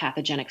instance, the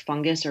pathogenic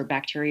fungus or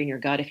bacteria in your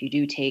gut, if you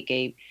do take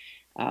a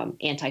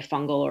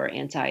antifungal or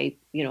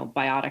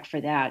antibiotic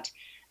for that,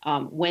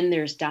 when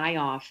there's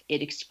die-off,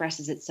 it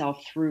expresses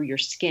itself through your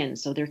skin.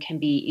 So there can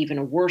be even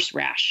a worse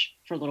rash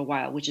for a little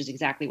while, which is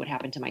exactly what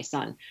happened to my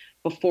son.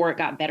 Before it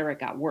got better, it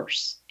got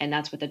worse. And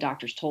that's what the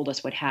doctors told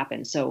us would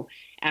happen. So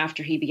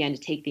after he began to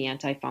take the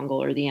antifungal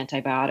or the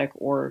antibiotic,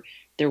 or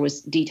there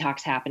was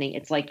detox happening,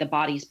 it's like the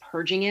body's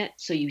purging it.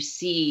 So you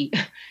see,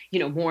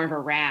 more of a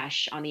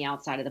rash on the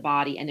outside of the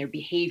body, and their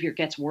behavior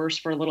gets worse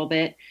for a little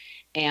bit.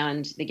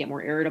 And they get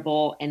more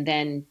irritable. And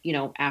then,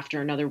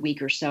 after another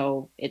week or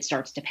so, it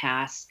starts to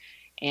pass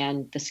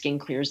and the skin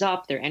clears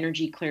up, their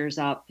energy clears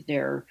up,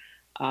 the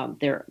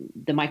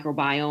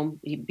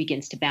microbiome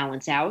begins to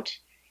balance out,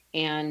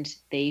 and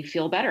they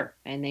feel better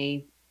and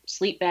they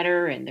sleep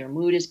better and their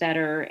mood is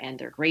better and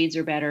their grades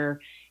are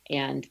better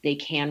and they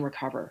can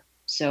recover.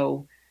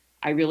 So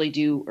I really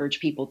do urge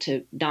people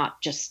to not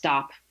just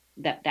stop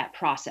that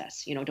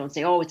process. Don't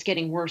say, oh, it's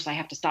getting worse, I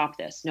have to stop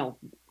this. No,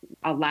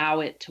 allow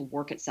it to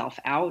work itself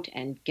out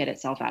and get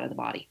itself out of the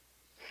body.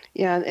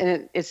 Yeah,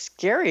 and it's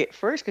scary at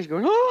first because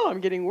you're going, oh, I'm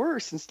getting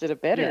worse instead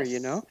of better,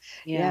 Yes.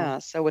 Yeah.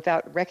 So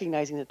without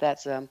recognizing that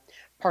that's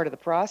part of the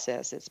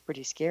process, it's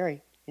pretty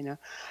scary,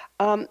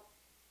 What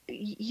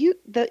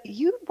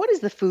is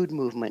the food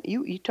movement?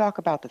 You talk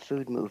about the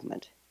food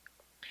movement.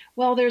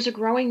 Well, there's a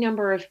growing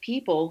number of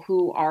people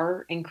who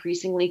are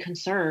increasingly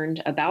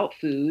concerned about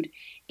food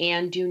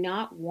and do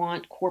not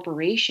want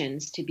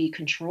corporations to be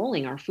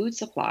controlling our food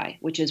supply,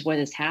 which is what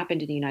has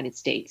happened in the United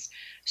States.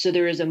 So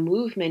there is a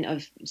movement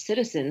of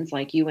citizens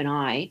like you and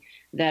I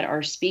that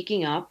are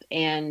speaking up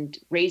and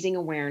raising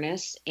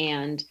awareness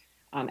and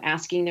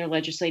asking their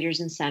legislators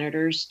and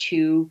senators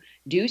to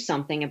do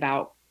something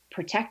about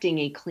protecting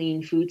a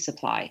clean food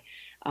supply.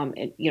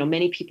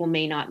 Many people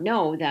may not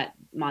know that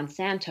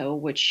Monsanto,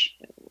 which,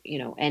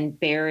 and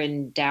Bayer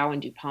and Dow and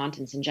DuPont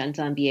and Syngenta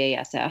and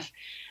BASF,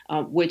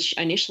 which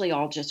initially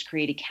all just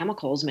created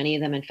chemicals. Many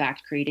of them, in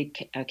fact, created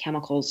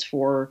chemicals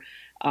for,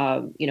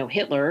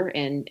 Hitler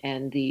and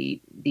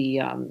the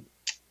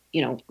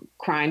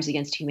crimes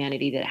against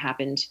humanity that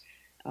happened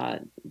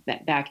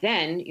back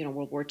then,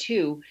 World War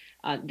II,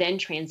 then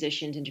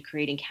transitioned into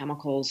creating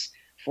chemicals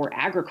for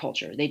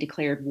agriculture. They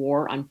declared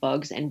war on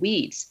bugs and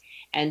weeds.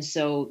 And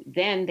so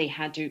then they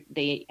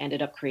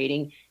ended up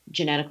creating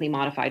genetically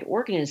modified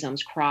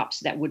organisms,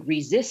 crops that would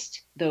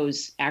resist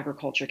those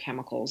agriculture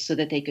chemicals so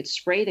that they could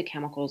spray the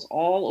chemicals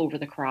all over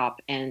the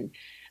crop and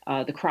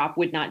the crop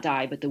would not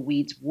die, but the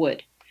weeds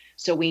would.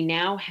 So we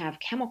now have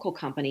chemical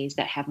companies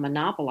that have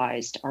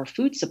monopolized our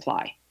food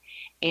supply.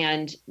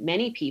 And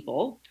many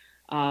people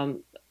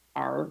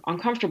are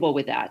uncomfortable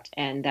with that.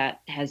 And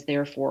that has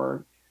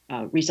therefore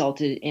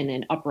resulted in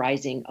an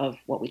uprising of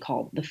what we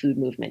call the food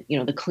movement,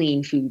 the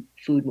clean food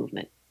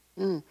movement.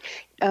 Do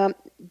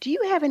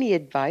you have any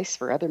advice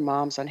for other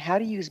moms on how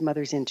to use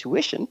mother's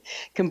intuition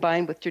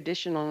combined with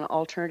traditional and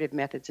alternative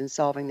methods in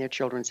solving their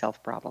children's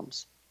health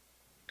problems?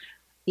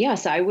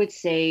 Yes, I would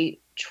say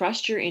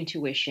trust your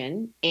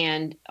intuition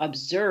and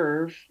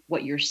observe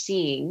what you're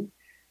seeing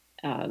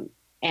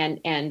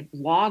and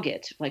log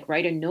it, like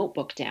write a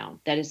notebook down.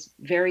 That is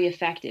very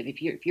effective.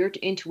 If your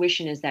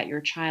intuition is that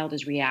your child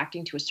is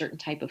reacting to a certain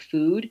type of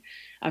food,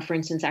 for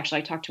instance, actually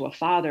I talked to a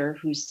father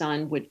whose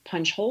son would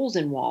punch holes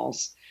in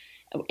walls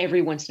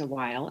every once in a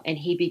while. And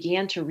he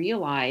began to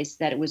realize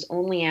that it was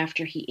only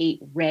after he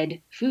ate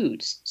red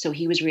foods. So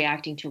he was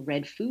reacting to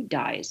red food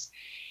dyes.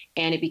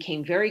 And it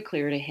became very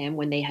clear to him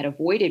when they had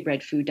avoided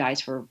red food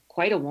dyes for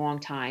quite a long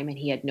time, and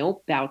he had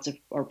no bouts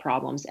or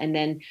problems. And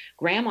then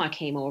grandma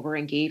came over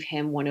and gave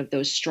him one of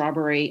those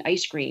strawberry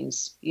ice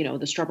creams,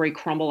 the strawberry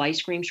crumble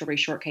ice cream, strawberry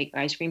shortcake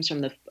ice creams from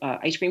the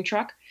ice cream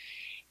truck.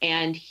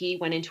 And he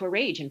went into a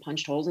rage and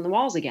punched holes in the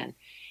walls again.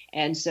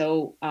 And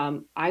so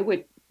I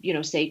would,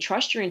 say,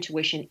 trust your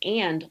intuition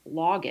and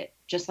log it,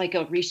 just like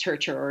a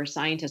researcher or a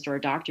scientist or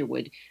a doctor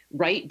would.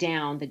 Write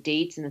down the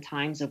dates and the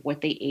times of what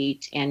they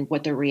ate and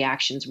what their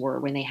reactions were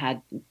when they had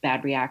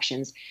bad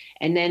reactions,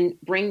 and then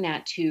bring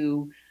that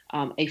to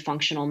a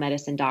functional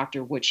medicine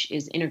doctor, which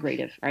is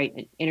integrative, right?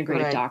 An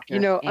integrative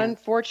doctor.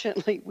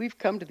 Unfortunately, we've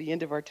come to the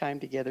end of our time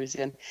together,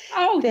 Zen.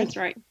 Oh, that's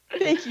right.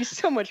 Thank you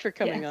so much for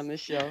coming on this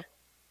show.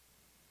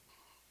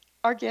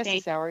 Our guest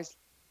this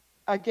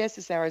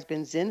hour has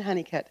been Zen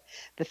Honeycutt,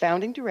 the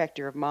founding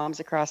director of Moms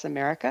Across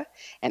America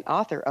and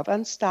author of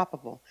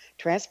Unstoppable,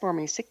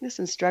 Transforming Sickness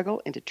and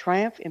Struggle into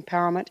Triumph,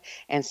 Empowerment,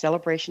 and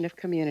Celebration of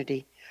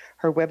Community.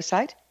 Her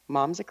website,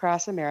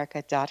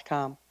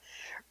 momsacrossamerica.com.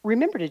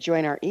 Remember to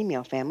join our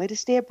email family to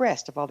stay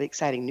abreast of all the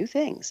exciting new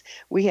things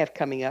we have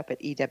coming up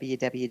at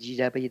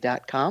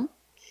ewwgw.com.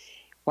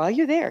 While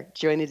you're there,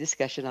 join the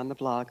discussion on the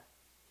blog.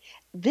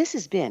 This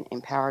has been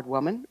Empowered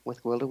Woman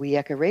with Gwilda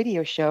Wiyaka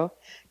Radio Show,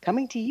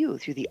 coming to you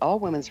through the All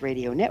Women's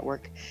Radio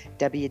Network,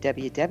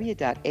 www.awrn.net.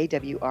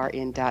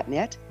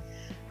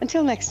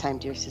 Until next time,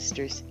 dear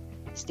sisters,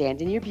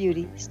 stand in your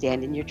beauty,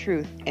 stand in your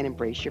truth, and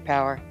embrace your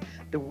power.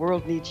 The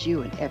world needs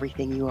you and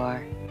everything you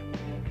are.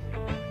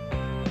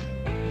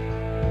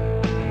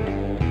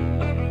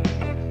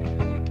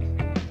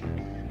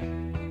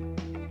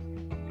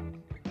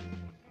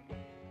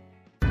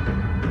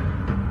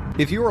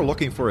 If you are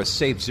looking for a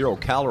safe,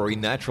 zero-calorie,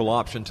 natural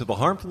option to the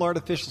harmful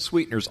artificial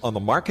sweeteners on the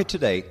market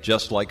today,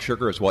 Just Like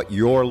Sugar is what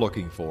you're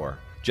looking for.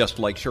 Just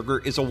Like Sugar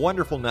is a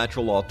wonderful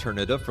natural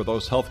alternative for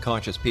those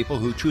health-conscious people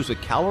who choose a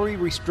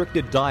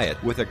calorie-restricted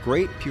diet with a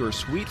great, pure,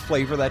 sweet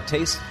flavor that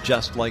tastes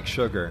just like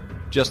sugar.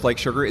 Just Like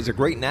Sugar is a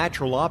great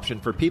natural option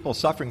for people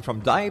suffering from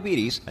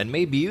diabetes and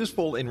may be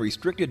useful in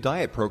restricted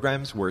diet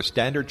programs where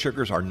standard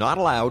sugars are not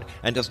allowed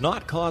and does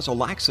not cause a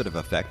laxative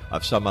effect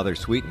of some other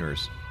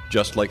sweeteners.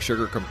 Just Like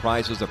Sugar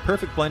comprises a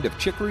perfect blend of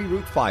chicory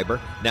root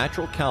fiber,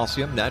 natural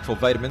calcium, natural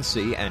vitamin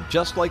C, and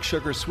Just Like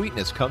Sugar's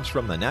sweetness comes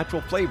from the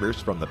natural flavors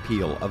from the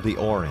peel of the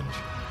orange.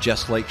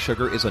 Just Like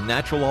Sugar is a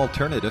natural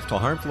alternative to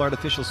harmful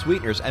artificial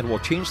sweeteners and will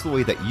change the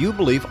way that you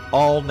believe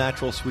all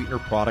natural sweetener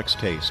products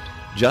taste.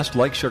 Just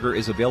Like Sugar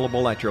is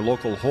available at your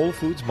local Whole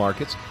Foods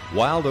markets,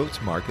 Wild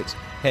Oats markets,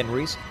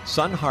 Henry's,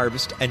 Sun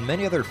Harvest, and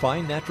many other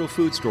fine natural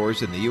food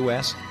stores in the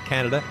U.S.,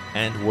 Canada,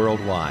 and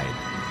worldwide.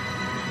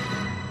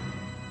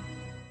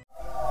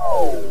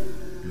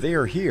 They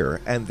are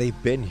here, and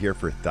they've been here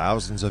for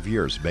thousands of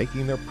years,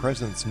 making their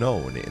presence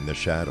known in the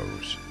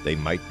shadows. They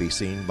might be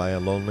seen by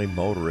a lonely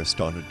motorist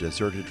on a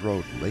deserted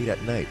road late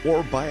at night,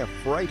 or by a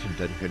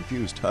frightened and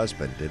confused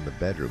husband in the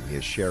bedroom he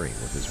is sharing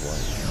with his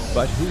wife.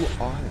 But who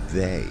are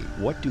they?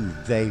 What do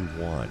they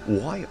want?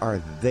 Why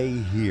are they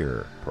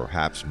here?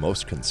 Perhaps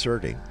most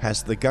concerning,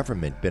 has the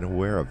government been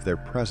aware of their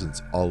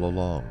presence all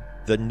along?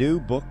 The new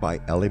book by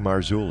Ellie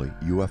Marzulli,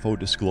 UFO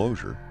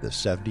Disclosure, the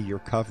 70-year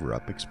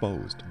cover-up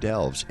exposed,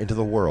 delves into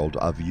the world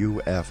of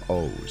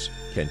UFOs.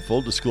 Can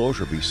full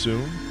disclosure be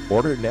soon?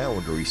 Order now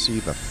to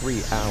receive a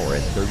free hour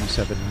and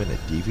 37-minute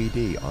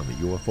DVD on the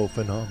UFO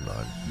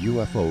phenomenon.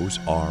 UFOs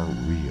are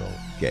real.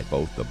 Get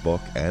both the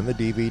book and the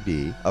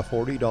DVD, a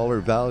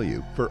 $40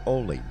 value, for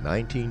only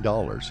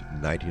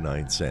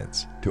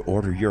 $19.99. To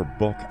order your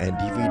book and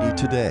DVD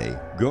today,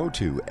 go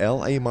to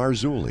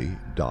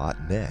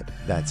lamarzulli.net.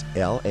 That's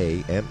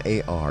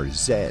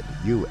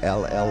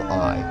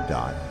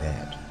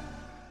LAMARZULLI.net.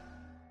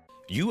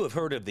 You have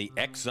heard of the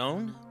X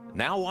Zone?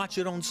 Now watch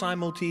it on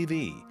Simul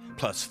TV,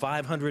 plus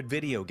 500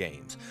 video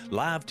games,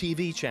 live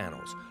TV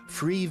channels,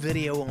 free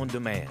video on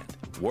demand,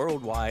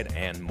 worldwide,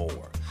 and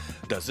more.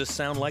 Does this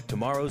sound like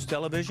tomorrow's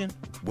television?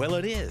 Well,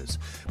 it is,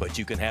 but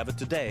you can have it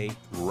today,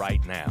 right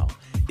now.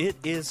 It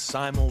is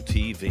Simul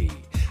TV.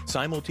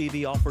 Simul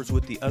TV offers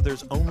what the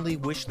others only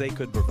wish they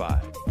could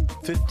provide.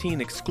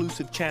 15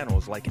 exclusive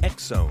channels like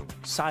X Zone,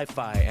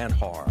 sci-fi, and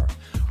horror.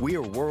 We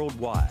are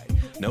worldwide.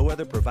 No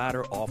other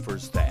provider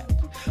offers that.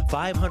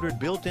 500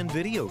 built-in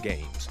video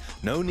games.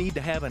 No need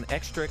to have an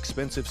extra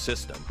expensive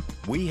system.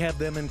 We have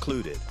them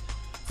included.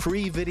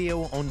 Free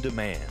video on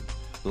demand.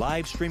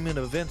 Live streaming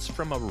events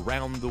from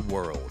around the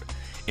world.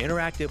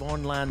 Interactive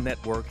online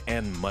network,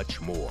 and much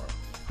more.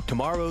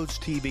 Tomorrow's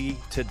TV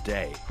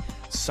today.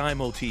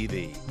 Simul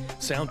TV.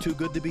 Sound too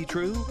good to be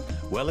true?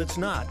 Well, it's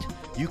not.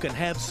 You can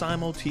have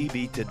Simul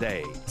TV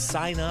today.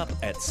 Sign up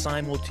at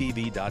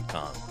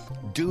simultv.com.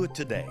 Do it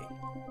today.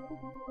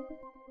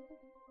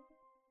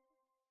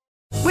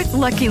 With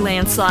Lucky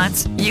Land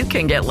Slots, you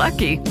can get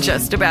lucky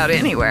just about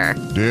anywhere.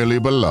 Dearly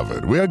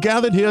beloved, we are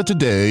gathered here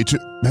today to...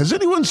 Has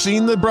anyone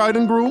seen the bride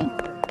and groom?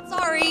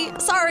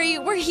 Sorry,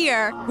 we're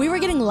here. We were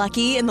getting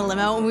lucky in the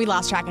limo and we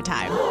lost track of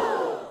time.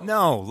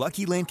 No,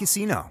 Lucky Land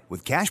Casino,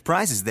 with cash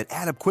prizes that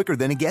add up quicker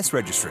than a guest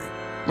registry.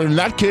 In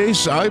that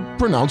case, I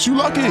pronounce you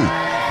lucky.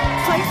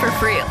 Play for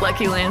free at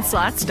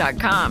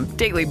LuckyLandSlots.com.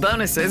 Daily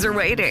bonuses are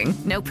waiting.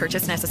 No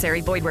purchase necessary.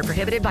 Void where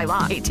prohibited by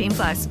law.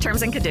 18+.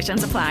 Terms and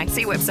conditions apply.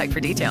 See website for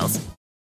details.